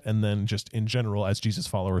to that. And then just in general, as Jesus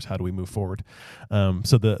followers, how do we move forward?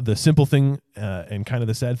 So the simple thing and kind of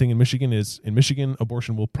the sad thing in Michigan is, in Michigan,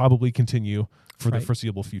 abortion will probably continue for the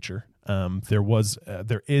foreseeable future.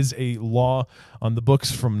 There is a law on the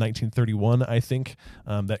books from 1931, I think,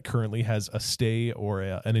 that currently has a stay or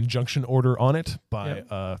an injunction order on it by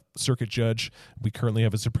a circuit judge. We currently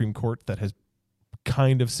have a Supreme Court that has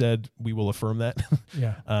kind of said we will affirm that.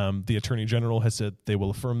 The Attorney General has said they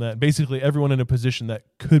will affirm that. Basically, everyone in a position that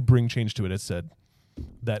could bring change to it has said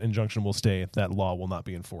that injunction will stay, that law will not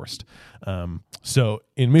be enforced. So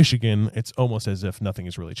in Michigan, it's almost as if nothing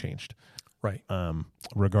has really changed, right?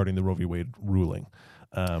 Regarding the Roe v. Wade ruling,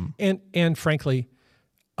 and frankly,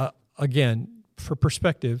 again, for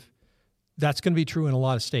perspective, that's going to be true in a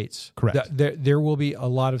lot of states. Correct. There will be a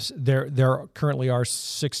lot of there currently are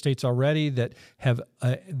 6 states already that have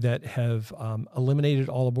eliminated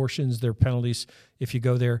all abortions. There are penalties if you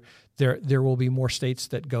go there. There will be more states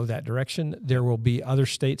that go that direction. There will be other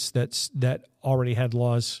states that already had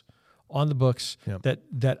laws on the books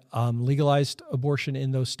that legalized abortion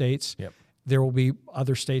in those states. Yep. There will be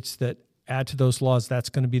other states that add to those laws. That's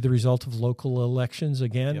going to be the result of local elections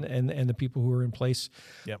again, and the people who are in place.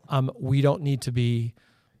 Yep. We don't need to be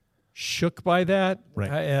shook by that. Right.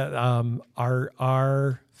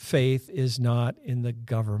 Our faith is not in the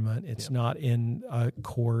government. It's not in a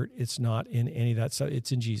court. It's not in any of that stuff.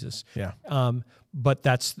 It's in Jesus. Yeah. But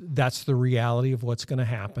that's the reality of what's going to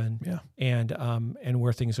happen. Yeah. And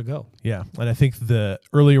where things will go. Yeah. And I think the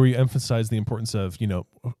earlier we emphasized the importance of,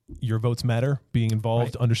 your votes matter, being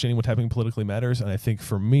involved, understanding what's happening politically matters. And I think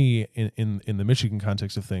for me in the Michigan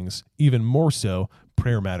context of things, even more so,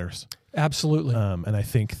 prayer matters. Absolutely. And I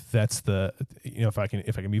think that's if I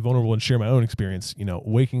can be vulnerable and share my own experience,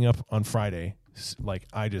 waking up on Friday, like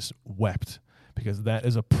I just wept, because that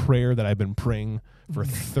is a prayer that I've been praying for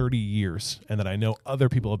 30 years, and that I know other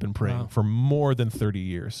people have been praying for more than 30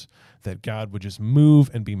 years, that God would just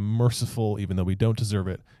move and be merciful, even though we don't deserve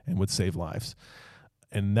it, and would save lives.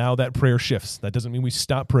 And now that prayer shifts. That doesn't mean we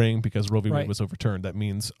stop praying because Roe v. Wade was overturned. That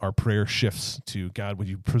means our prayer shifts to, God, would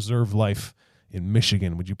you preserve life in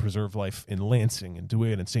Michigan? Would you preserve life in Lansing and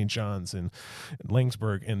DeWitt and St. John's and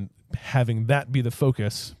Laingsburg? And having that be the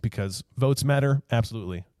focus, because votes matter,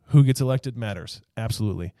 absolutely. Who gets elected matters,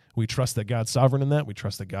 absolutely. We trust that God's sovereign in that. We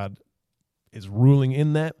trust that God is ruling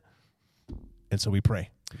in that, and so we pray,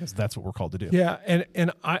 because that's what we're called to do. Yeah,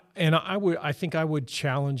 and I think I would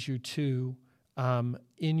challenge you to,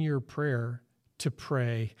 in your prayer, to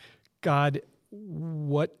pray, God,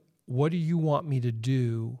 what do you want me to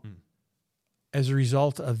do as a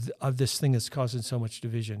result of this thing that's causing so much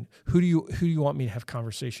division? Who do you want me to have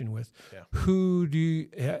conversation with? Yeah. Who do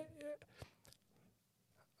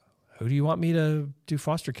you want me to do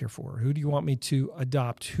foster care for? Who do you want me to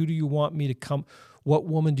adopt? Who do you want me to come? What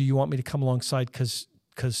woman do you want me to come alongside because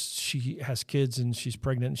she has kids and she's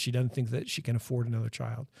pregnant and she doesn't think that she can afford another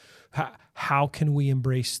child? How can we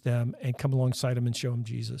embrace them and come alongside them and show them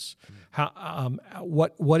Jesus?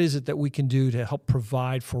 What is it that we can do to help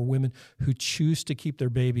provide for women who choose to keep their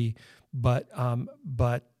baby, but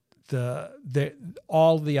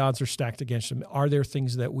all the odds are stacked against them? Are there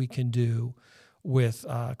things that we can do with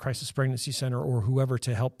Crisis Pregnancy Center or whoever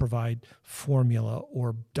to help provide formula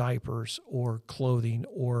or diapers or clothing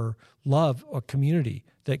or love or community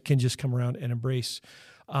that can just come around and embrace?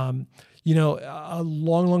 A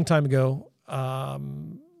long time ago,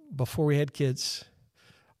 before we had kids,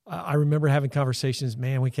 I remember having conversations,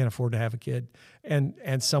 man, we can't afford to have a kid.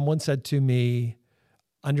 And someone said to me,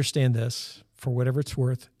 understand this, for whatever it's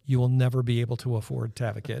worth, you will never be able to afford to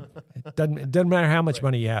have a kid. It doesn't matter how much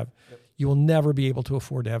money you have. You will never be able to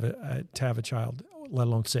afford to have a child, let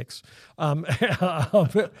alone 6. And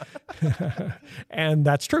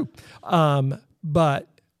that's true. But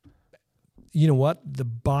you know what? The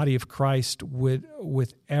body of Christ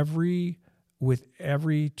with every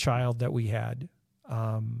child that we had,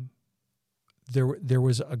 there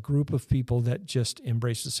was a group of people that just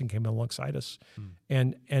embraced us and came alongside us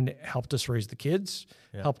and helped us raise the kids,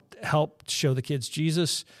 helped show the kids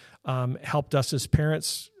Jesus, helped us as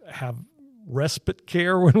parents have respite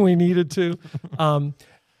care when we needed to.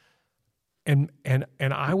 And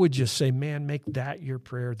I would just say, man, make that your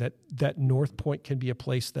prayer, that North Point can be a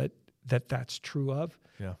place that's true of,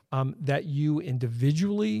 that you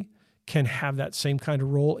individually can have that same kind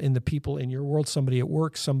of role in the people in your world, somebody at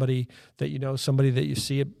work, somebody that somebody that you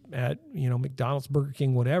see at McDonald's, Burger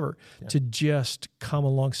King, whatever, to just come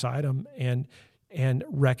alongside them and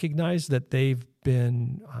recognize that they've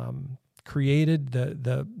been created,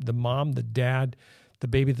 the mom, the dad, the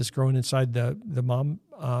baby that's growing inside the mom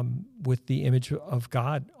with the image of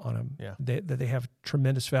God on them, that they have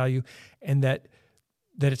tremendous value, and that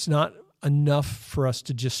it's not enough for us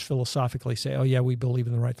to just philosophically say, oh yeah, we believe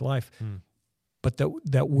in the right to life, but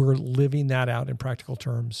that we're living that out in practical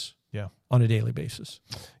terms on a daily basis.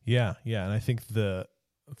 Yeah, and I think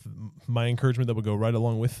my encouragement that would go right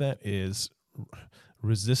along with that is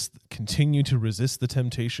continue to resist the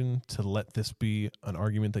temptation to let this be an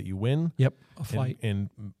argument that you win. Yep, a fight. And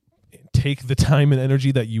take the time and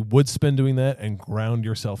energy that you would spend doing that and ground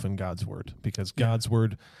yourself in God's word, because God's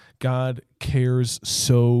word, God cares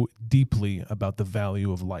so deeply about the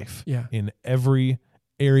value of life in every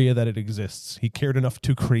area that it exists. He cared enough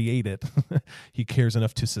to create it. He cares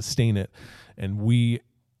enough to sustain it. And we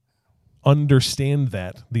understand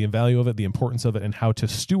that, the value of it, the importance of it, and how to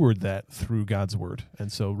steward that through God's word.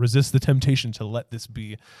 And so resist the temptation to let this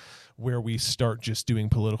be where we start just doing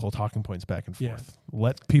political talking points back and forth.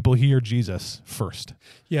 Let people hear Jesus first.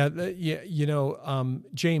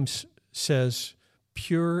 James says,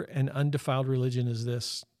 pure and undefiled religion is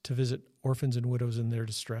this, to visit orphans and widows in their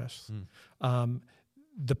distress.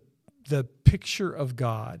 The picture of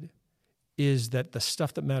God is that the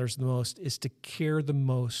stuff that matters the most is to care the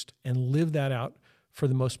most and live that out for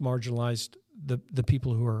the most marginalized, the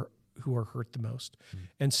people who are hurt the most.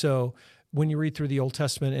 And so when you read through the Old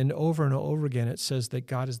Testament and over again, it says that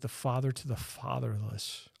God is the father to the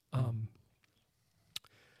fatherless.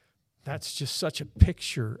 That's just such a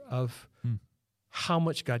picture of how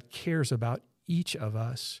much God cares about each of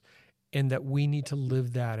us, and that we need to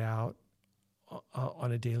live that out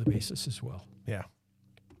on a daily basis as well. Yeah,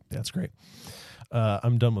 that's great.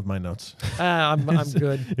 I'm done with my notes. I'm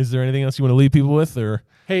good. Is there anything else you want to leave people with, or?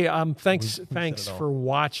 Hey, thanks for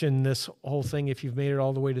watching this whole thing. If you've made it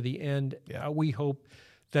all the way to the end, we hope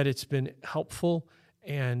that it's been helpful,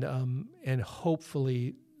 and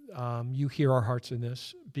hopefully you hear our hearts in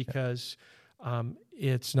this, because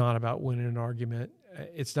it's not about winning an argument.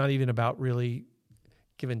 It's not even about really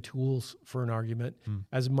giving tools for an argument,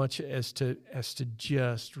 as much as to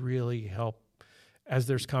just really help as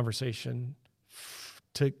there's conversation,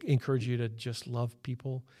 to encourage you to just love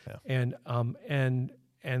people and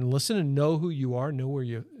listen and know who you are, know where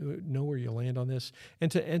you land on this,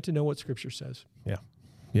 and to know what Scripture says.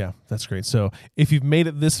 Yeah, that's great. So if you've made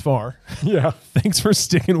it this far, thanks for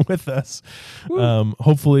sticking with us.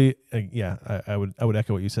 Hopefully, I would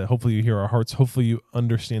echo what you said. Hopefully you hear our hearts. Hopefully you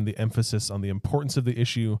understand the emphasis on the importance of the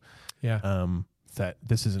issue. That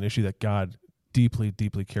this is an issue that God deeply,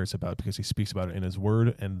 deeply cares about, because he speaks about it in his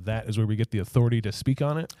word, and that is where we get the authority to speak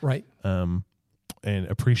on it. Right. And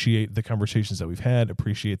appreciate the conversations that we've had,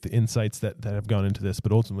 appreciate the insights that have gone into this.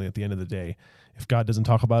 But ultimately, at the end of the day, if God doesn't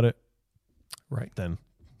talk about it, then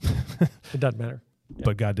it doesn't matter.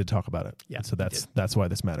 But God did talk about it. Yeah. So that's why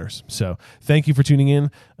this matters. So thank you for tuning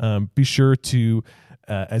in. Be sure to,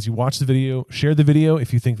 as you watch the video, share the video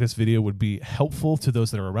if you think this video would be helpful to those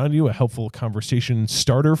that are around you, a helpful conversation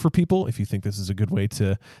starter for people. If you think this is a good way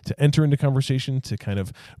to enter into conversation, to kind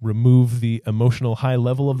of remove the emotional high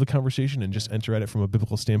level of the conversation and just enter at it from a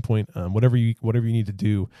biblical standpoint, whatever you need to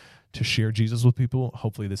do to share Jesus with people,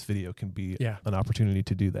 hopefully this video can be an opportunity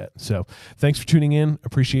to do that. So thanks for tuning in.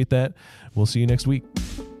 Appreciate that. We'll see you next week.